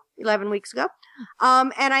ago.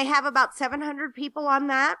 And I have about 700 people on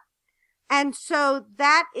that. And so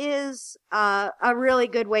that is a really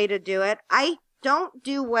good way to do it. I don't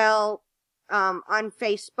do well on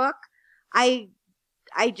Facebook. I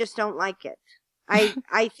just don't like it.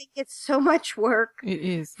 I think it's so much work. It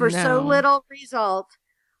is for so little result.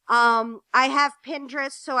 I have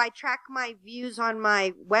Pinterest, so I track my views on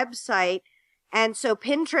my website. And so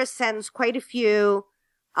Pinterest sends quite a few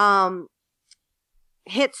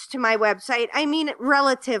hits to my website. I mean,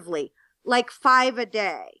 relatively, 5 a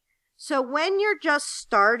day. So when you're just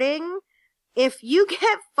starting, if you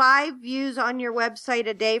get 5 views on your website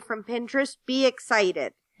a day from Pinterest, be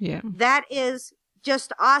excited. Yeah. That is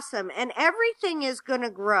just awesome. And everything is going to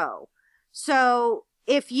grow. So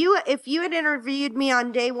if you had interviewed me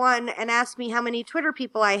on day 1 and asked me how many Twitter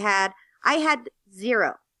people I had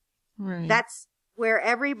 0. Right. That's where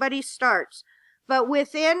everybody starts. But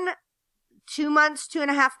within 2 months,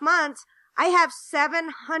 2.5 months, I have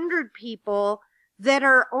 700 people that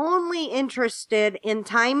are only interested in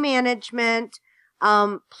time management,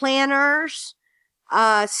 planners,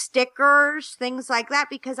 stickers, things like that,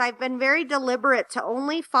 because I've been very deliberate to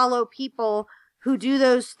only follow people who do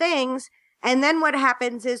those things. And then what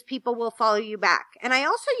happens is people will follow you back. And I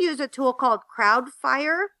also use a tool called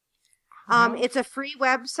Crowdfire. It's a free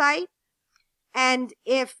website. And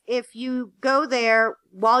if you go there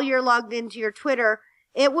while you're logged into your Twitter,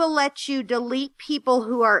 it will let you delete people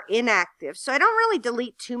who are inactive. So I don't really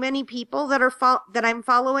delete too many people that are that I'm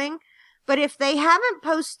following. But if they haven't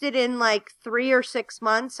posted in like 3 or 6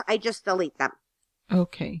 months, I just delete them.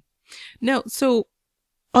 Okay. Now, so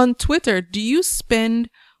on Twitter, do you spend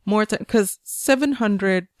more time? Because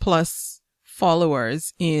 700 plus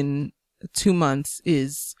followers in 2 months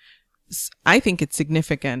is, I think it's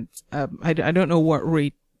significant. I don't know what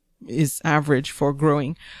rate is average for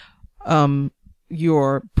growing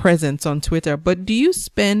your presence on Twitter, but do you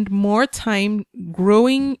spend more time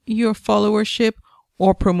growing your followership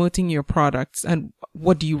or promoting your products? And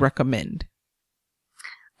what do you recommend?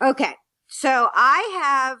 Okay. So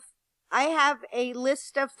I have a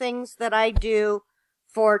list of things that I do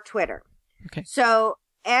for Twitter. Okay. So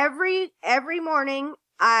every morning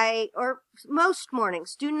or most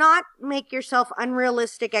mornings, do not make yourself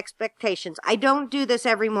unrealistic expectations. I don't do this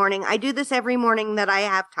every morning. I do this every morning that I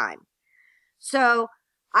have time. So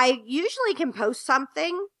I usually can post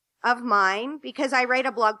something of mine because I write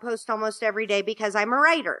a blog post almost every day because I'm a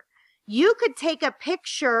writer. You could take a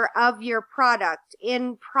picture of your product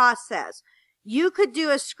in process. You could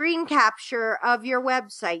do a screen capture of your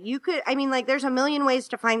website. There's a million ways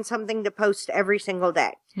to find something to post every single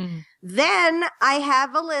day. Mm-hmm. Then I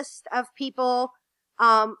have a list of people,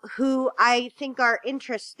 who I think are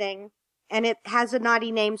interesting, and it has a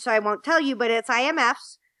naughty name, so I won't tell you, but it's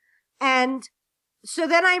IMFs. And so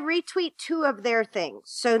then I retweet 2 of their things.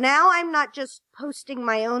 So now I'm not just posting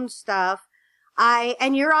my own stuff.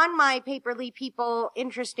 And you're on my Paperly People,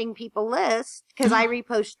 Interesting People list because I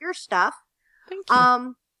repost your stuff. Thank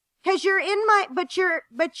you. Cause you're in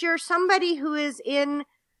but you're somebody who is in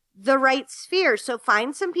the right sphere. So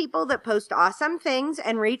find some people that post awesome things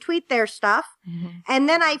and retweet their stuff. Mm-hmm. And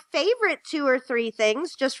then I favorite 2 or 3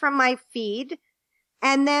 things just from my feed.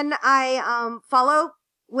 And then I, follow.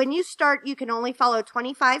 When you start, you can only follow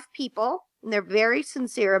 25 people, and they're very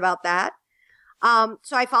sincere about that.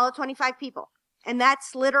 So I follow 25 people, and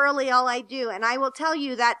that's literally all I do. And I will tell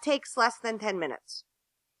you that takes less than 10 minutes.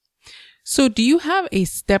 So do you have a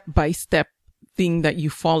step-by-step thing that you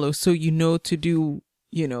follow so you know to do,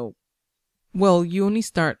 you only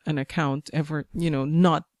start an account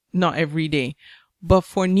not every day. But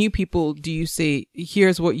for new people, do you say,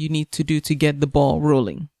 here's what you need to do to get the ball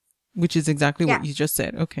rolling? Which is exactly what you just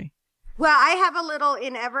said. Okay. Well, I have a little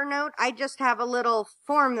in Evernote. I just have a little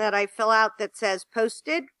form that I fill out that says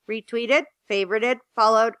posted, retweeted, favorited,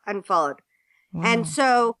 followed, unfollowed. Wow. And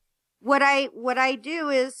so what I do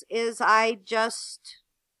is I just,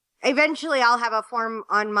 eventually I'll have a form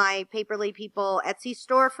on my Paperly People Etsy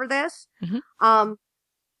store for this. Mm-hmm.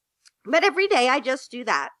 But every day I just do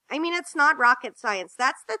that. I mean, it's not rocket science.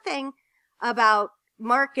 That's the thing about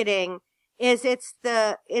marketing. Is it's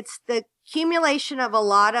the accumulation of a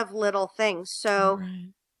lot of little things. So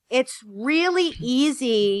It's really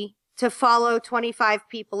easy to follow 25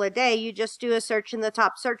 people a day. You just do a search in the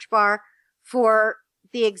top search bar for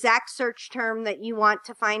the exact search term that you want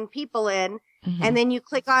to find people in. Mm-hmm. And then you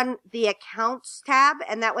click on the accounts tab,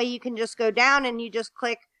 and that way you can just go down and you just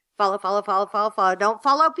click follow. Don't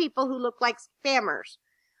follow people who look like spammers.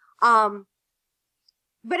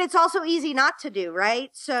 But it's also easy not to do, right?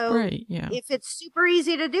 So if it's super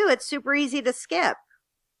easy to do, it's super easy to skip.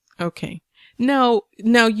 Okay. Now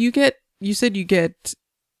you said you get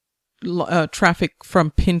traffic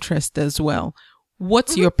from Pinterest as well.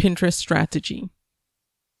 What's your Pinterest strategy?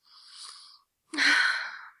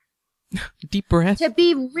 Deep breath. To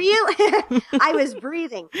be real, I was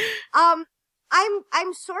breathing.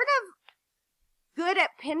 I'm sort of good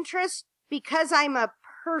at Pinterest because I'm a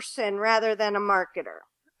person rather than a marketer.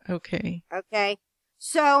 Okay.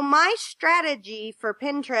 So my strategy for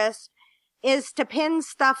Pinterest is to pin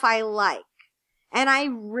stuff I like. And I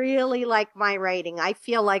really like my writing. I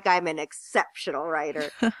feel like I'm an exceptional writer.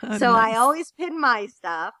 So nice. I always pin my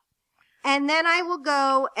stuff. And then I will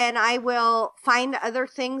go and I will find other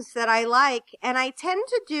things that I like. And I tend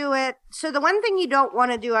to do it. So the one thing you don't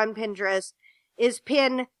want to do on Pinterest is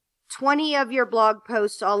pin 20 of your blog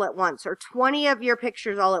posts all at once or 20 of your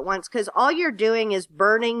pictures all at once, because all you're doing is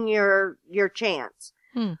burning your chance.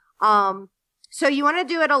 So you want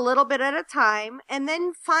to do it a little bit at a time and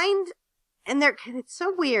then it's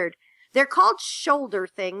so weird. They're called shoulder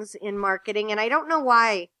things in marketing, and I don't know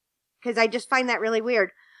why, because I just find that really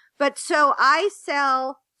weird. But so I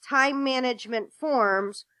sell time management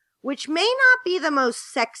forms, which may not be the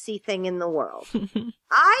most sexy thing in the world.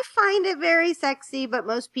 I find it very sexy, but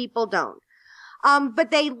most people don't.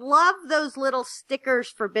 But they love those little stickers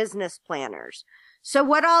for business planners. So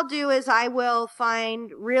what I'll do is I will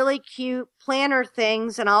find really cute planner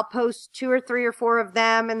things and I'll post 2 or 3 or 4 of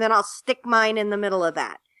them, and then I'll stick mine in the middle of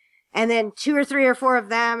that. And then 2 or 3 or 4 of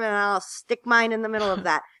them, and I'll stick mine in the middle of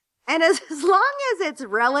that. And as long as it's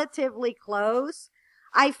relatively close,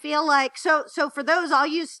 I feel like, so for those, I'll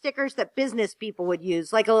use stickers that business people would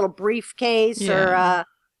use, like a little briefcase or,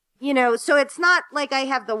 so it's not like I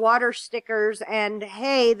have the water stickers and,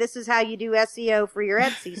 hey, this is how you do SEO for your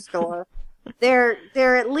Etsy store. They're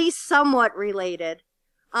at least somewhat related.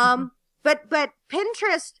 But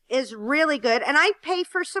Pinterest is really good. And I pay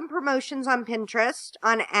for some promotions on Pinterest,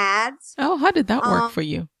 on ads. Oh, how did that work for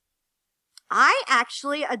you? I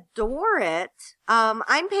actually adore it.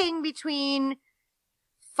 I'm paying between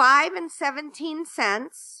 5 and 17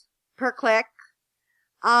 cents per click.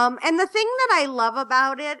 And the thing that I love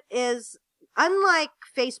about it is, unlike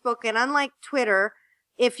Facebook and unlike Twitter,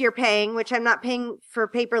 if you're paying, which I'm not paying for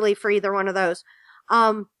Paperly for either one of those,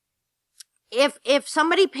 if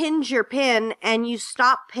somebody pins your pin and you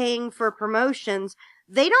stop paying for promotions,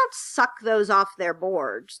 they don't suck those off their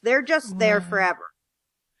boards. They're just there forever.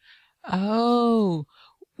 Oh,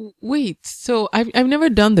 wait. So I've never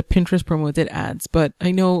done the Pinterest promoted ads, but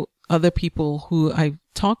I know other people who I've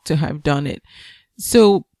talked to have done it.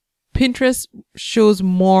 So Pinterest shows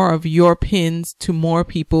more of your pins to more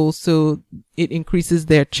people, so it increases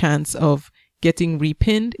their chance of getting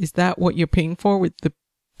repinned. Is that what you're paying for with the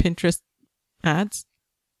Pinterest ads?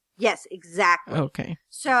 Yes, exactly. Okay.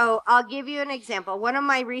 So I'll give you an example. One of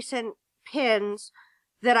my recent pins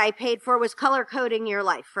that I paid for was color coding your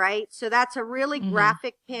life, right? So that's a really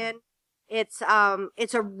graphic pin. It's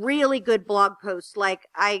a really good blog post. Like,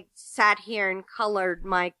 I sat here and colored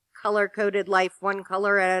my color coded life one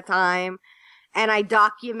color at a time, and I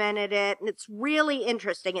documented it, and it's really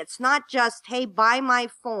interesting. It's not just, hey, buy my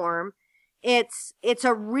form. It's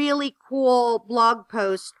a really cool blog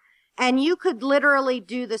post, and you could literally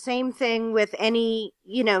do the same thing with any,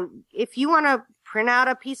 if you want to print out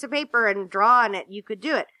a piece of paper and draw on it, you could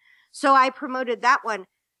do it. So I promoted that one,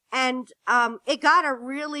 and it got a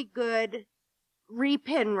really good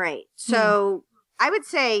repin rate. So I would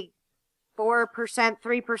say 4%,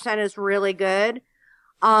 3% is really good.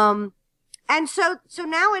 And so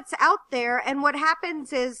now it's out there, and what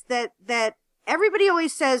happens is that everybody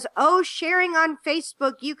always says, oh, sharing on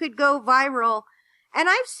Facebook, you could go viral. And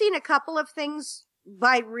I've seen a couple of things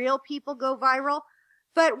by real people go viral.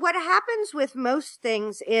 But what happens with most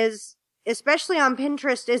things is, especially on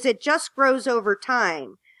Pinterest, is it just grows over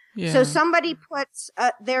time. Yeah. So somebody puts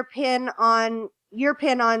your pin on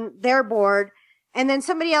their board, and then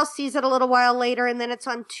somebody else sees it a little while later, and then it's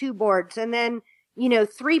on 2 boards. And then,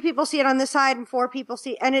 3 people see it on this side and 4 people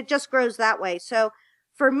see, and it just grows that way. So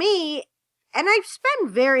for me, and I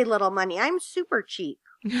spend very little money. I'm super cheap.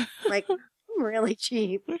 Like, I'm really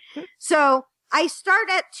cheap. So I start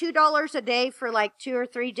at $2 a day for like 2 or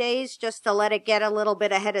 3 days just to let it get a little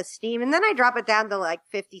bit ahead of steam. And then I drop it down to like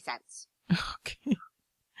 50 cents. Okay.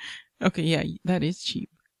 Okay. Yeah, that is cheap.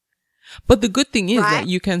 But the good thing is that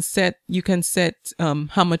you can set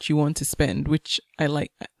how much you want to spend, which I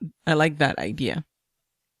like that idea.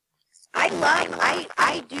 I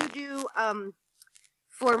do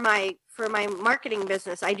for my marketing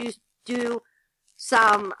business, I do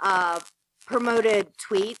some promoted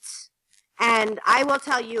tweets, and I will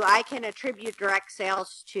tell you, I can attribute direct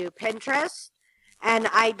sales to Pinterest, and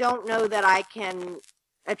I don't know that I can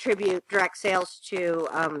attribute direct sales to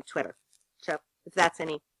Twitter. So if that's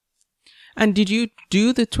any. And did you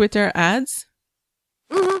do the Twitter ads?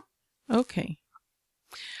 Mm-hmm. Okay.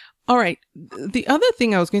 All right. The other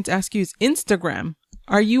thing I was going to ask you is Instagram.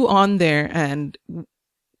 Are you on there, and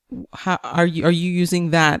how are you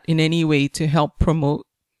using that in any way to help promote?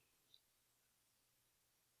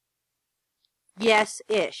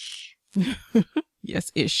 Yes-ish.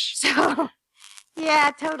 Yes-ish. So,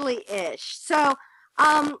 yeah, totally-ish. So,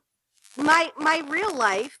 my real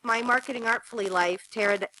life, my marketing artfully life,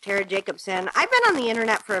 Tara Jacobsen, I've been on the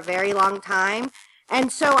internet for a very long time.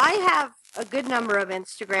 And so I have a good number of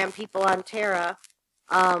Instagram people on Tara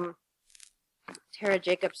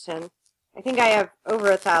Jacobsen. I think I have over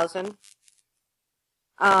 1,000.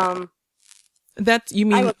 That you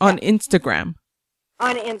mean on Instagram?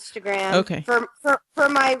 On Instagram. Okay. For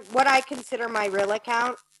my, what I consider my real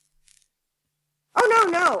account. Oh,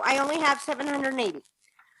 no. I only have 780.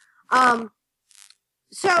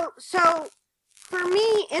 So for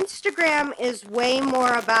me, Instagram is way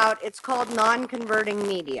more about, it's called non-converting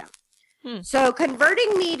media. So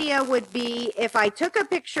converting media would be if I took a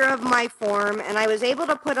picture of my form and I was able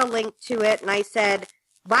to put a link to it and I said,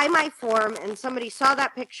 buy my form, and somebody saw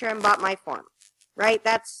that picture and bought my form, right?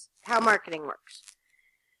 That's how marketing works.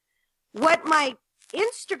 What my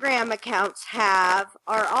Instagram accounts have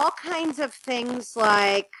are all kinds of things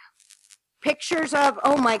like pictures of,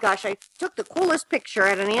 oh my gosh, I took the coolest picture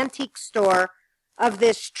at an antique store of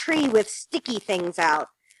this tree with sticky things out.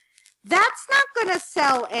 That's not going to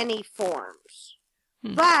sell any forms.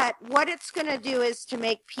 But what it's going to do is to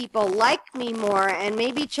make people like me more and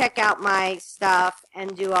maybe check out my stuff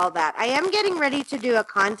and do all that. I am getting ready to do a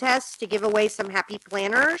contest to give away some happy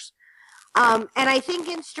planners. And I think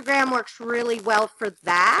Instagram works really well for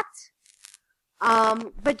that.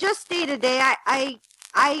 But just day to day,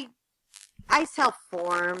 I sell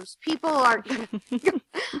forms. People aren't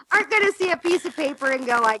gonna see a piece of paper and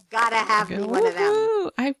go, I gotta have me one of them.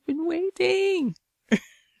 I've been waiting.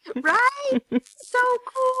 Right? So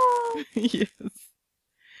cool. Yes.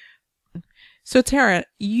 So Tara,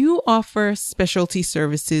 you offer specialty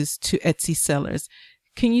services to Etsy sellers.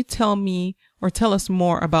 Can you tell me or tell us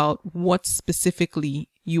more about what specifically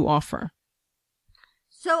you offer?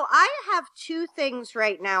 So I have two things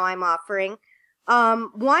right now I'm offering.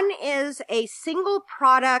 One is a single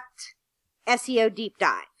product SEO deep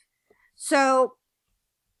dive. So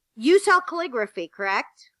you sell calligraphy,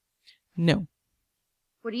 correct? No.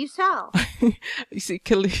 What do you sell? You see,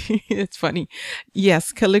 it's funny.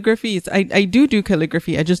 Yes, calligraphy is, I do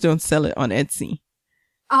calligraphy. I just don't sell it on Etsy.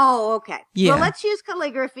 Oh, okay. Yeah. Well, let's use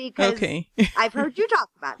calligraphy because I've heard you talk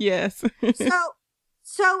about it. Yes.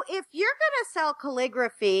 So if you're going to sell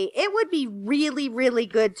calligraphy, it would be really, really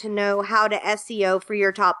good to know how to SEO for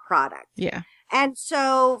your top product. Yeah. And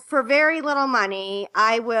so for very little money,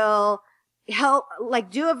 I will help,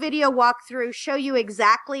 like, do a video walkthrough, show you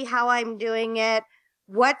exactly how I'm doing it.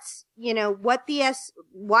 What's,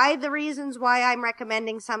 why the reasons why I'm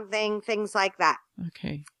recommending something, things like that.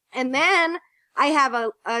 Okay. And then I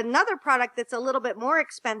have another product that's a little bit more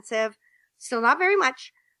expensive, still not very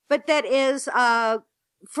much, but that is,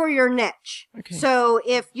 for your niche. Okay. So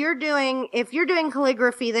if you're doing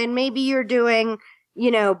calligraphy, then maybe you're doing,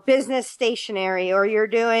 business stationery, or you're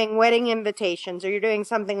doing wedding invitations, or you're doing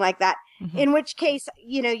something like that. Mm-hmm. In which case,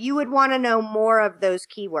 you would want to know more of those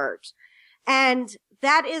keywords. And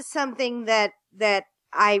that is something that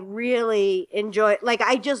I really enjoy. Like,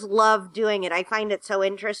 I just love doing it. I find it so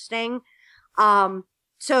interesting.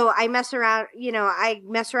 So I mess around,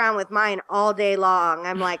 with mine all day long.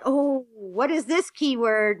 I'm like, oh, what is this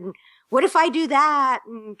keyword? And what if I do that?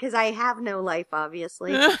 Because I have no life,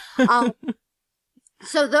 obviously.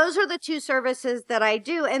 So those are the two services that I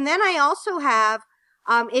do. And then I also have,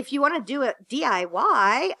 if you want to do it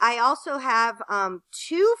DIY, I also have,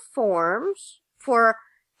 2 forms for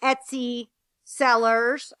Etsy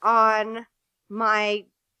sellers on my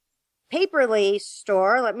Paperly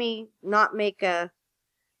store. Let me not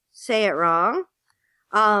say it wrong.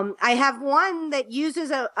 I have one that uses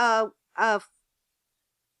a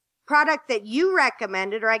product that you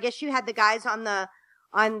recommended, or I guess you had the guys on the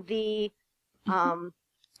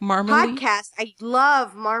Marmalade? podcast. I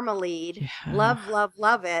love Marmalade. Yeah.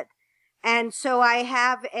 Love it. And so I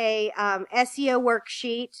have a SEO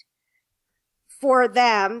worksheet for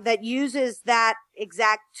them that uses that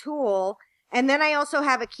exact tool. And then I also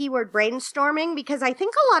have a keyword brainstorming, because I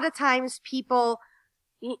think a lot of times people,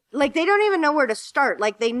 like, they don't even know where to start.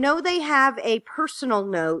 Like, they know they have a personal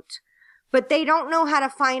note, but they don't know how to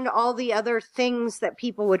find all the other things that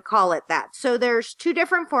people would call it that. So there's 2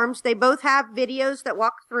 different forms. They both have videos that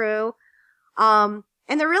walk through, and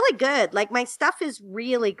they're really good. Like, my stuff is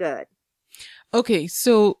really good. Okay,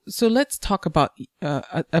 so let's talk about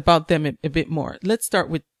them a bit more. Let's start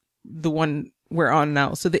with the one we're on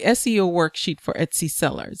now. So the SEO worksheet for Etsy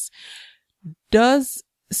sellers. Does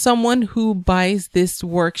someone who buys this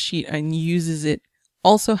worksheet and uses it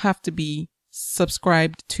also have to be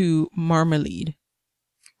subscribed to Marmalade?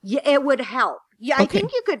 Yeah, it would help. Yeah, okay. I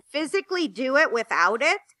think you could physically do it without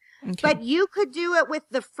it, but you could do it with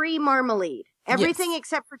the free Marmalade. Everything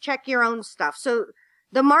except for check your own stuff. So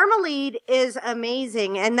the Marmalade is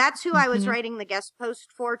amazing, and that's who I was writing the guest post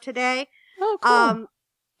for today. Oh, cool.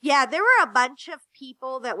 Yeah, there were a bunch of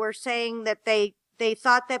people that were saying that they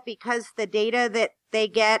thought that because the data that they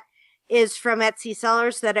get is from Etsy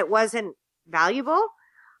sellers, that it wasn't valuable.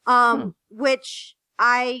 Which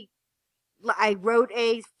I wrote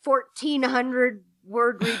a 1,400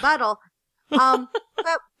 word rebuttal. But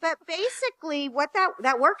But basically what that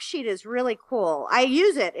worksheet is really cool. I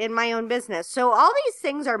use it in my own business. So all these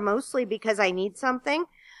things are mostly because I need something.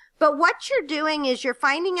 But what you're doing is you're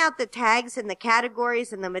finding out the tags and the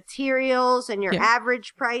categories and the materials and your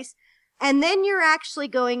average price. And then you're actually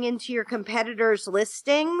going into your competitors'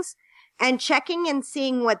 listings and checking and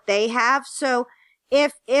seeing what they have. So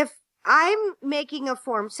if I'm making a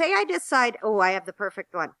form, say I decide, I have the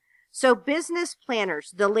perfect one. So business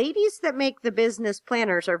planners, the ladies that make the business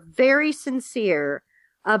planners are very sincere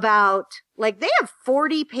about, like, they have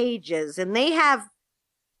 40 pages and they have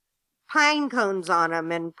pine cones on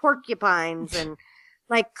them and porcupines and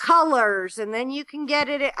like colors. And then you can get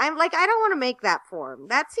it. I'm like, I don't want to make that form.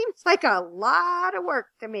 That seems like a lot of work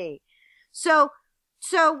to me. So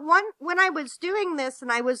when I was doing this and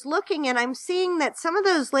I was looking and I'm seeing that some of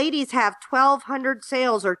those ladies have 1,200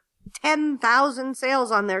 sales or 10,000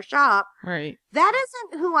 sales on their shop. Right. That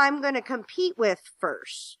isn't who I'm going to compete with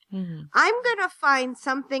first. Mm-hmm. I'm going to find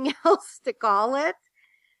something else to call it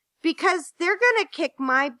because they're going to kick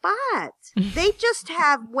my butt. They just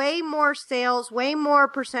have way more sales, way more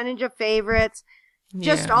percentage of favorites,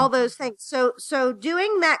 just all those things. So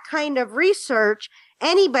doing that kind of research,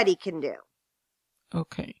 anybody can do.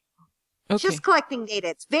 Okay. Just collecting data.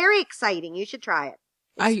 It's very exciting. You should try it.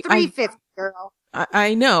 It's $350, girl.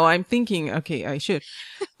 I know. I'm thinking, okay, I should.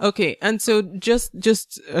 Okay. And so just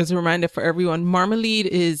as a reminder for everyone, Marmalade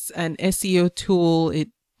is an SEO tool. It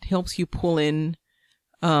helps you pull in,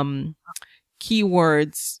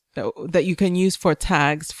 keywords that you can use for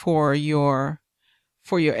tags for your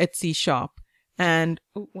Etsy shop. And,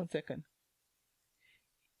 one second.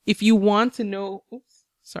 If you want to know,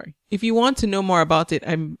 if you want to know more about it,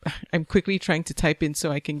 I'm quickly trying to type in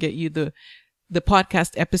so I can get you the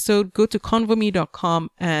podcast episode. Go to convome.com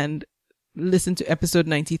and listen to episode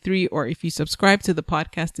 93, or if you subscribe to the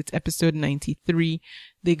podcast, it's episode 93.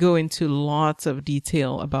 They go into lots of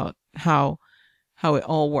detail about how it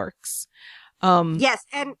all works. Yes.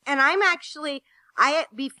 And I'm actually,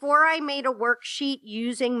 before I made a worksheet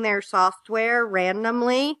using their software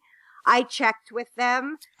randomly, I checked with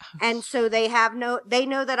them. And so they know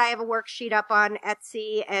that I have a worksheet up on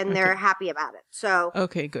Etsy and they're happy about it. So,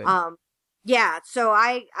 okay, good. Yeah, so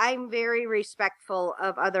I'm very respectful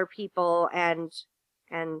of other people and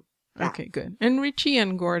that. Okay, good. And Richie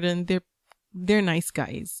and Gordon, they're nice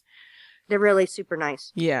guys. They're really super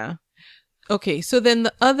nice. Yeah. Okay, so then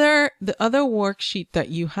the other worksheet that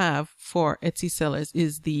you have for Etsy sellers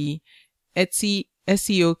is the Etsy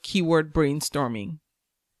SEO keyword brainstorming.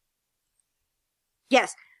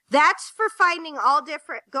 Yes, that's for finding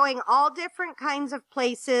going all different kinds of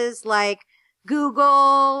places like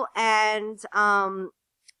Google and,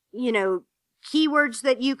 keywords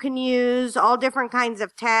that you can use, all different kinds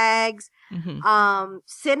of tags,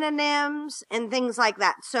 synonyms and things like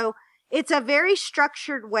that. So it's a very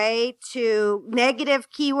structured way to negative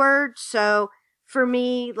keywords. So for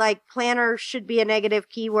me, like planner should be a negative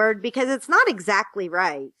keyword because it's not exactly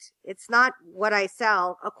right. It's not what I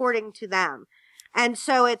sell according to them. And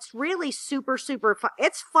so it's really super, super fun.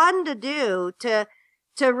 It's fun to do to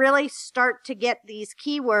really start to get these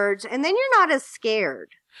keywords, and then you're not as scared.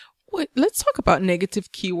 Wait, let's talk about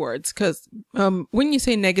negative keywords, because when you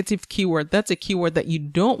say negative keyword, that's a keyword that you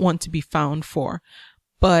don't want to be found for.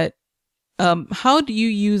 But how do you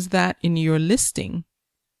use that in your listing?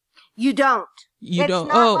 You don't. You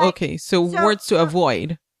don't? Oh, okay. So words to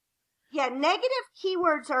avoid. Yeah, negative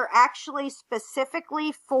keywords are actually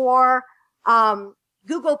specifically for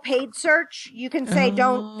Google paid search. You can say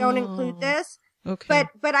don't include this. Okay.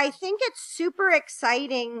 But I think it's super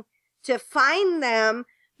exciting to find them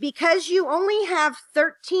because you only have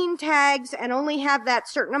 13 tags and only have that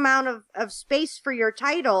certain amount of space for your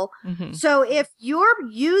title. Mm-hmm. So if you're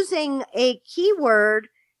using a keyword,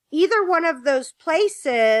 either one of those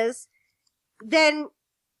places, then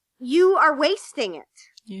you are wasting it.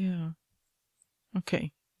 Yeah.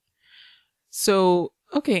 Okay. So,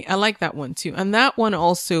 okay, I like that one too. And that one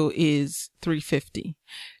also is $350.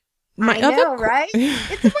 I know, right?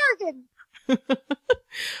 It's a bargain.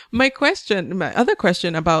 My other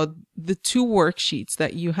question about the two worksheets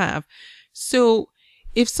that you have. So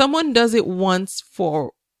if someone does it once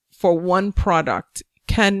for one product,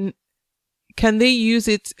 can they use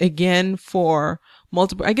it again for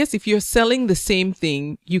multiple? I guess if you're selling the same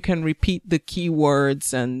thing, you can repeat the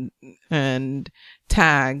keywords and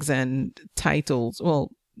tags and titles. Well,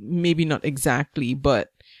 maybe not exactly, but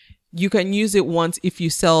you can use it once if you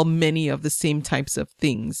sell many of the same types of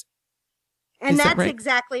things. And that's right?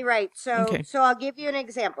 Exactly right. So I'll give you an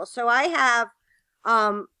example. So I have,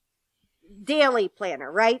 daily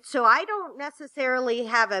planner, right? So I don't necessarily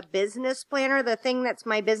have a business planner. The thing that's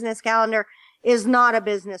my business calendar is not a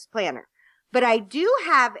business planner. But I do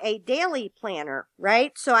have a daily planner,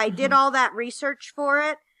 right? So I did all that research for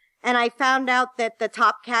it, and I found out that the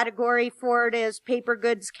top category for it is paper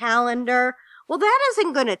goods calendar. Well, that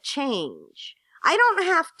isn't going to change. I don't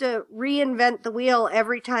have to reinvent the wheel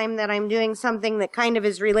every time that I'm doing something that kind of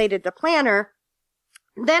is related to planner.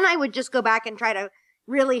 Then I would just go back and try to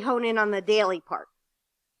really hone in on the daily part.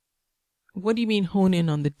 What do you mean hone in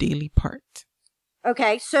on the daily part?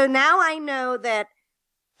 Okay, so now I know that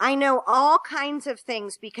I know all kinds of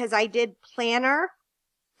things because I did planner,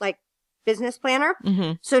 like business planner.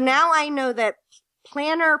 Mm-hmm. So now I know that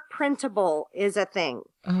planner printable is a thing.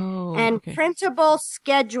 Oh, and okay. printable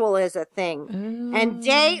schedule is a thing. Oh. And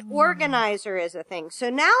day organizer is a thing. So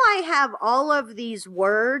now I have all of these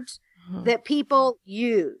words that people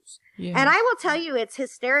use. Yeah. And I will tell you, it's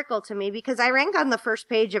hysterical to me because I rank on the first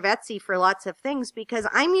page of Etsy for lots of things because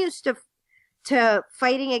I'm used to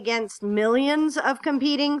fighting against millions of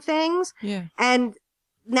competing things. Yeah. And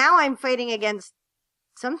now I'm fighting against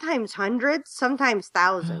sometimes hundreds, sometimes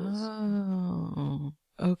thousands. Oh,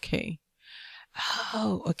 okay.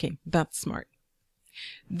 Oh, okay. That's smart.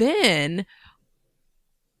 Then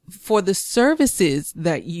for the services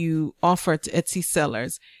that you offer to Etsy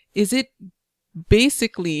sellers, is it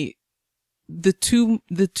basically the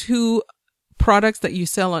two products that you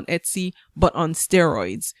sell on Etsy, but on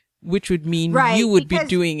steroids, which would mean you would be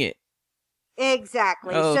doing it?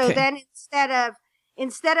 Exactly. Okay. So then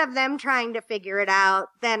instead of them trying to figure it out,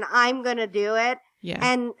 then I'm going to do it. Yeah.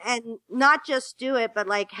 And not just do it, but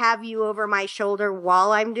like have you over my shoulder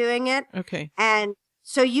while I'm doing it. Okay. And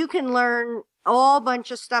so you can learn a whole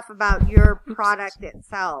bunch of stuff about your product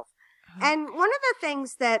itself. And one of the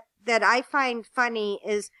things that I find funny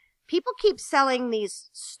is people keep selling these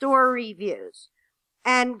store reviews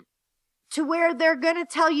and to where they're going to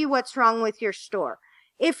tell you what's wrong with your store.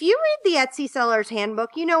 If you read the Etsy Seller's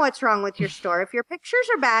Handbook, you know what's wrong with your store. If your pictures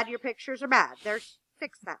are bad, your pictures are bad. Fix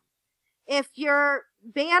them. If your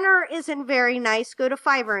banner isn't very nice, go to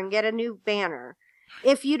Fiverr and get a new banner.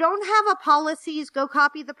 If you don't have a policies, go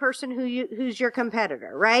copy the person who's your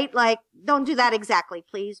competitor, right? Like, don't do that exactly,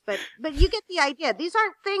 please. But you get the idea. These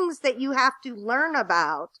aren't things that you have to learn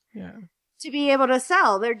about to be able to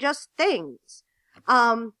sell. They're just things.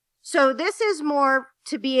 So this is more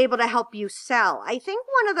to be able to help you sell. I think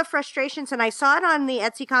one of the frustrations, and I saw it on the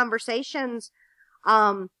Etsy Conversations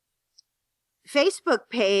Facebook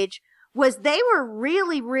page, was they were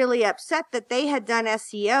really, really upset that they had done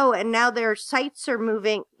SEO and now their sites are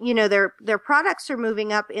moving, their products are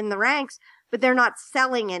moving up in the ranks, but they're not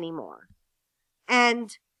selling anymore.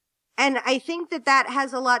 And I think that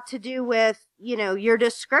has a lot to do with, your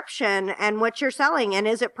description and what you're selling and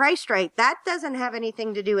is it priced right? That doesn't have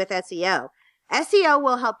anything to do with SEO. SEO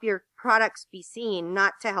will help your products be seen,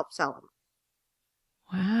 not to help sell them.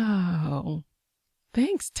 Wow.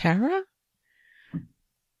 Thanks, Tara.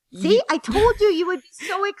 See, I told you would be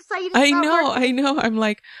so excited. I know. I'm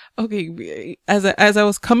like, okay, as I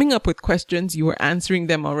was coming up with questions, you were answering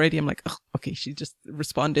them already. I'm like, oh, okay, she just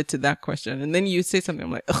responded to that question. And then you say something,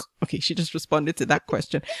 I'm like, oh, okay, she just responded to that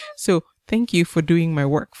question. So thank you for doing my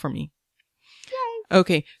work for me. Yay.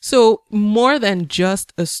 Okay. So more than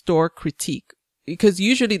just a store critique, because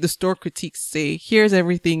usually the store critiques say, here's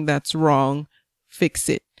everything that's wrong, fix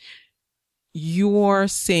it. You're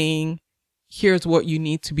saying, here's what you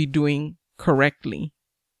need to be doing correctly.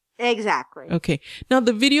 Exactly. Okay. Now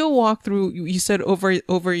the video walkthrough, you said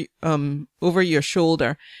over your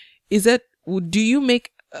shoulder. Is that, do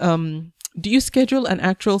you schedule an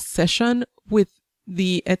actual session with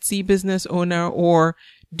the Etsy business owner, or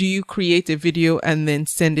do you create a video and then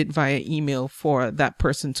send it via email for that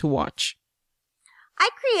person to watch? I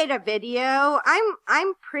create a video.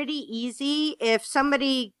 I'm pretty easy. If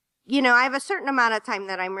somebody, I have a certain amount of time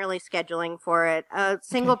that I'm really scheduling for it. A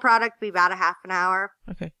single product be about a half an hour.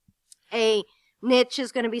 Okay. A niche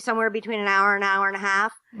is going to be somewhere between an hour and a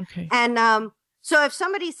half. Okay. And so if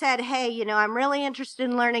somebody said, hey, I'm really interested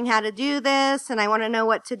in learning how to do this and I want to know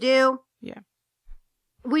what to do. Yeah.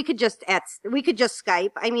 We could just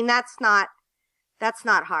Skype. I mean, that's not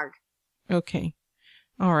hard. Okay.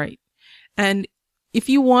 All right. And if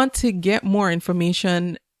you want to get more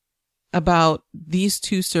information about these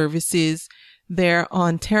two services, they're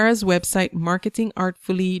on Tara's website,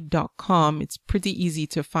 marketingartfully.com. It's pretty easy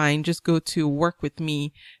to find. Just go to Work With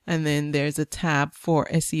Me, and then there's a tab for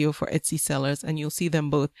SEO for Etsy sellers, and you'll see them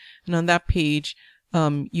both. And on that page,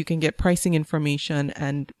 you can get pricing information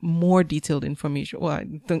and more detailed information. Well,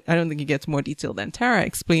 I don't think it gets more detailed than Tara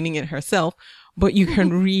explaining it herself, but you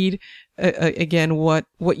can read again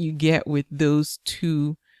what you get with those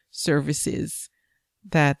two services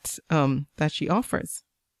that she offers.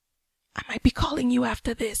 I might be calling you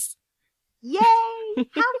after this. Yay!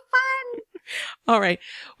 How fun! All right.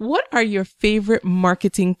 What are your favorite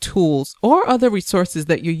marketing tools or other resources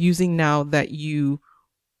that you're using now that you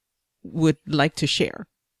would like to share?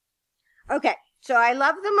 Okay. So I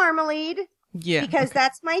love the marmalade. Yeah. Because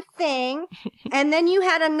that's my thing. And then you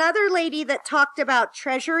had another lady that talked about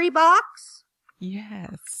Treasury Box.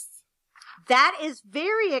 Yes. That is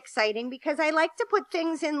very exciting because I like to put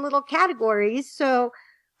things in little categories. So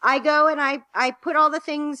I go and I put all the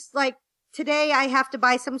things, like today I have to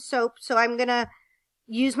buy some soap. So I'm going to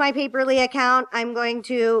use my Paperly account. I'm going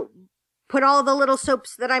to put all the little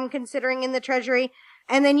soaps that I'm considering in the Treasury.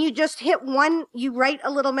 And then you just hit one, you write a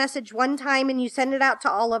little message one time and you send it out to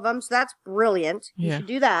all of them. So that's brilliant. You should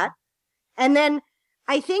do that. And then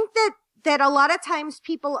I think that a lot of times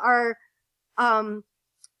people are, oh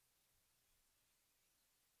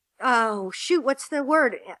shoot, what's the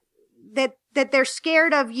word? That they're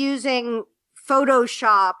scared of using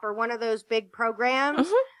Photoshop or one of those big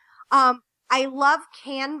programs. I love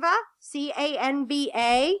Canva,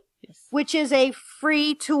 Canva, which is a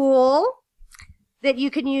free tool that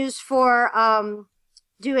you can use for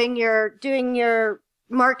doing your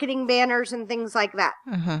marketing banners and things like that.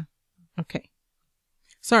 Okay.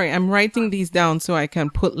 Sorry, I'm writing these down so I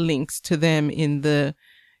can put links to them in the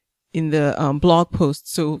blog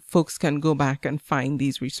post so folks can go back and find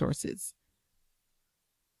these resources.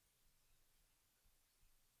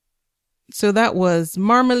 So that was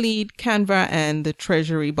Marmalade, Canva, and the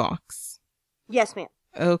Treasury Box. Yes, ma'am.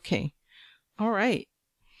 Okay. All right.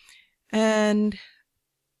 And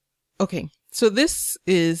okay, so this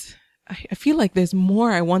is, I feel like there's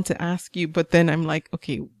more I want to ask you, but then I'm like,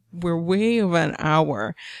 okay, we're way over an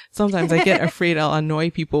hour. Sometimes I get afraid I'll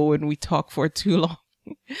annoy people when we talk for too long.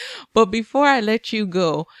 But before I let you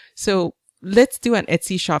go, so let's do an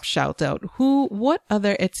Etsy shop shout out. What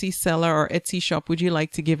other Etsy seller or Etsy shop would you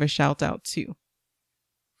like to give a shout out to?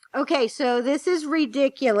 Okay, so this is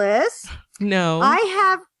ridiculous. No.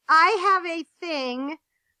 I have a thing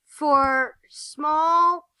for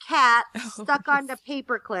small cats stuck onto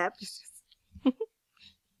paper clips.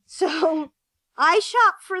 So I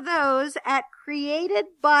shop for those at Created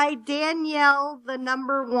by Danielle, the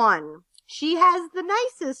 #1. She has the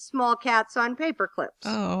nicest small cats on paper clips.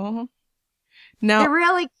 Oh. Now, they're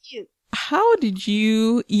really cute. How did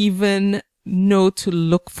you even know to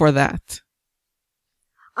look for that?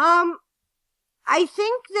 I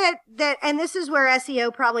think that, and this is where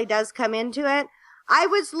SEO probably does come into it. I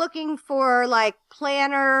was looking for like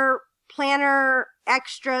planner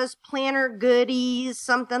extras, planner goodies,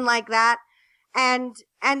 something like that. And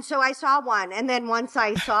so I saw one. And then once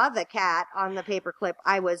I saw the cat on the paperclip,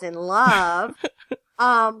 I was in love.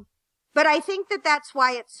 But I think that that's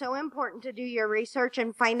why it's so important to do your research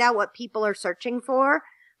and find out what people are searching for,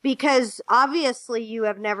 because obviously you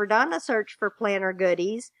have never done a search for planner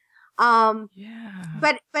goodies.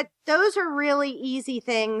 But those are really easy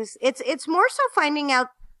things. It's more so finding out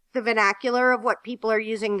the vernacular of what people are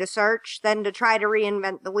using to search than to try to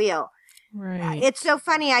reinvent the wheel. Right. It's so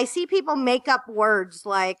funny. I see people make up words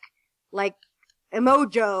like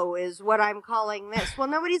emojo is what I'm calling this. Well,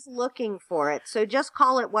 nobody's looking for it. So just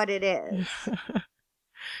call it what it is.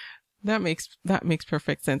 That makes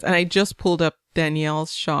perfect sense. And I just pulled up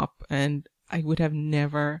Danielle's shop and I would have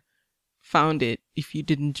never found it if you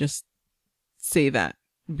didn't just say that,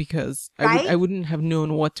 because I wouldn't have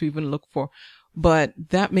known what to even look for. But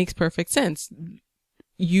that makes perfect sense.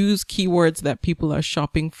 Use keywords that people are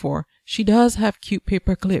shopping for. She does have cute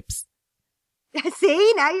paper clips.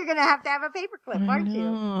 See, now you're going to have a paper clip, aren't you?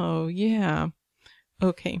 Oh, yeah.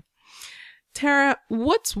 Okay. Tara,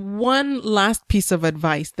 what's one last piece of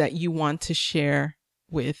advice that you want to share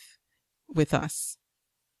with us?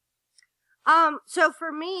 So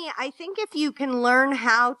for me, I think if you can learn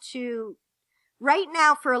how to, right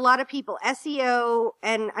now for a lot of people, SEO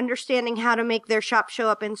and understanding how to make their shop show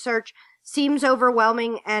up in search seems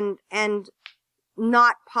overwhelming and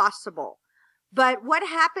not possible. But what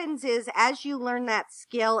happens is as you learn that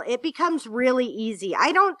skill, it becomes really easy.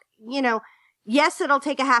 Yes, it'll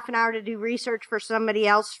take a half an hour to do research for somebody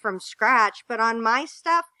else from scratch, but on my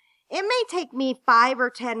stuff, it may take me 5 or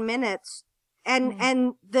 10 minutes.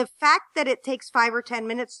 And the fact that it takes 5 or 10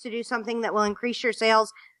 minutes to do something that will increase your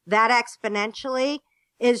sales that exponentially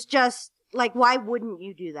is just like, why wouldn't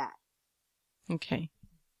you do that? Okay.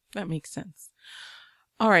 That makes sense.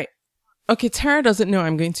 All right. Okay, Tara doesn't know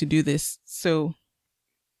I'm going to do this. So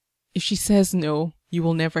if she says no, you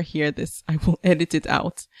will never hear this. I will edit it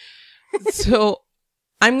out. So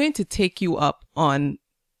I'm going to take you up on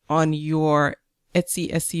your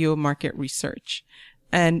Etsy SEO market research.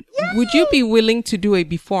 And Yay! Would you be willing to do a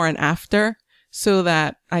before and after so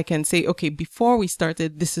that I can say, okay, before we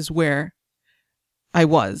started, this is where I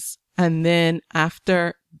was. And then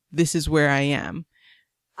after, this is where I am.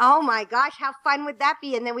 Oh my gosh, how fun would that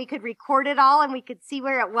be? And then we could record it all and we could see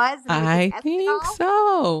where it was. And I think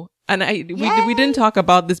so. And we didn't talk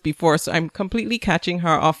about this before, so I'm completely catching her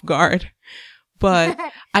off guard. But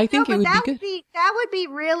I think it would be good. That would be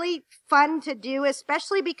really fun to do,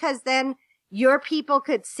 especially because then your people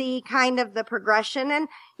could see kind of the progression. And,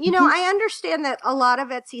 you know, I understand that a lot of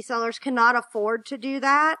Etsy sellers cannot afford to do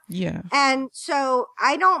that. Yeah. And so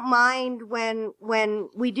I don't mind when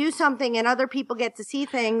we do something and other people get to see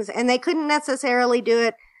things and they couldn't necessarily do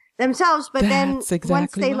it themselves, but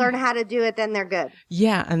once they learn how to do it, then they're good.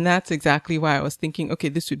 Yeah. And that's exactly why I was thinking, okay,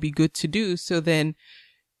 this would be good to do. So then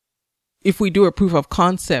if we do a proof of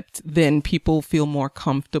concept, then people feel more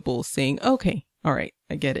comfortable saying, okay, all right,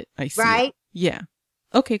 I get it. I see. Right? It. Yeah.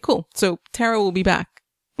 Okay, cool. So Tara will be back.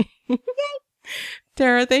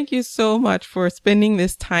 Tara, thank you so much for spending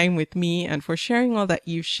this time with me and for sharing all that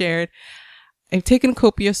you've shared. I've taken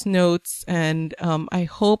copious notes, and I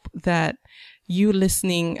hope that you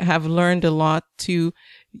listening have learned a lot too.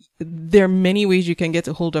 There are many ways you can get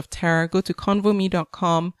a hold of Tara. Go to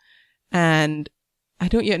convome.com, and I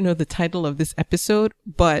don't yet know the title of this episode,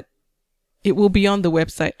 but it will be on the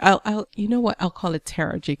website. You know what? I'll call it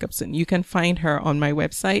Tara Jacobsen. You can find her on my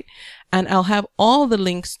website, and I'll have all the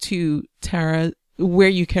links to Tara where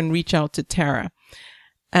you can reach out to Tara.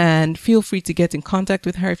 And feel free to get in contact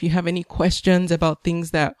with her if you have any questions about things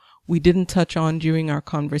that we didn't touch on during our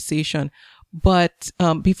conversation. But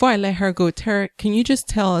before I let her go, Tara, can you just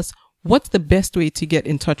tell us what's the best way to get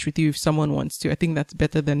in touch with you if someone wants to? I think that's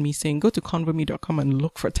better than me saying go to convome.com and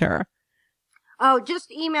look for Tara. Oh, just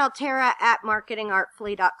email Tara at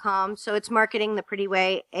marketingartfully.com. So it's marketing the pretty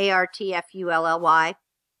way, ARTFULLY.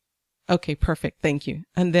 Okay, perfect. Thank you.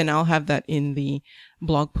 And then I'll have that in the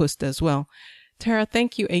blog post as well. Tara,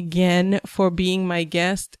 thank you again for being my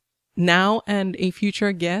guest now and a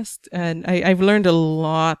future guest. And I've learned a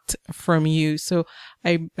lot from you. So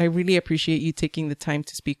I really appreciate you taking the time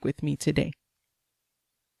to speak with me today.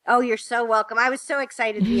 Oh, you're so welcome. I was so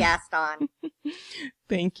excited to be asked on.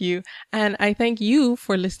 Thank you. And I thank you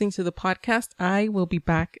for listening to the podcast. I will be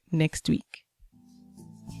back next week.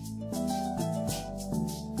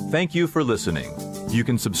 Thank you for listening. You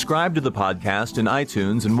can subscribe to the podcast in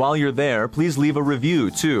iTunes, and while you're there, please leave a review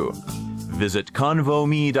too. Visit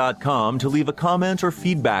convome.com to leave a comment or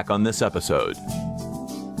feedback on this episode.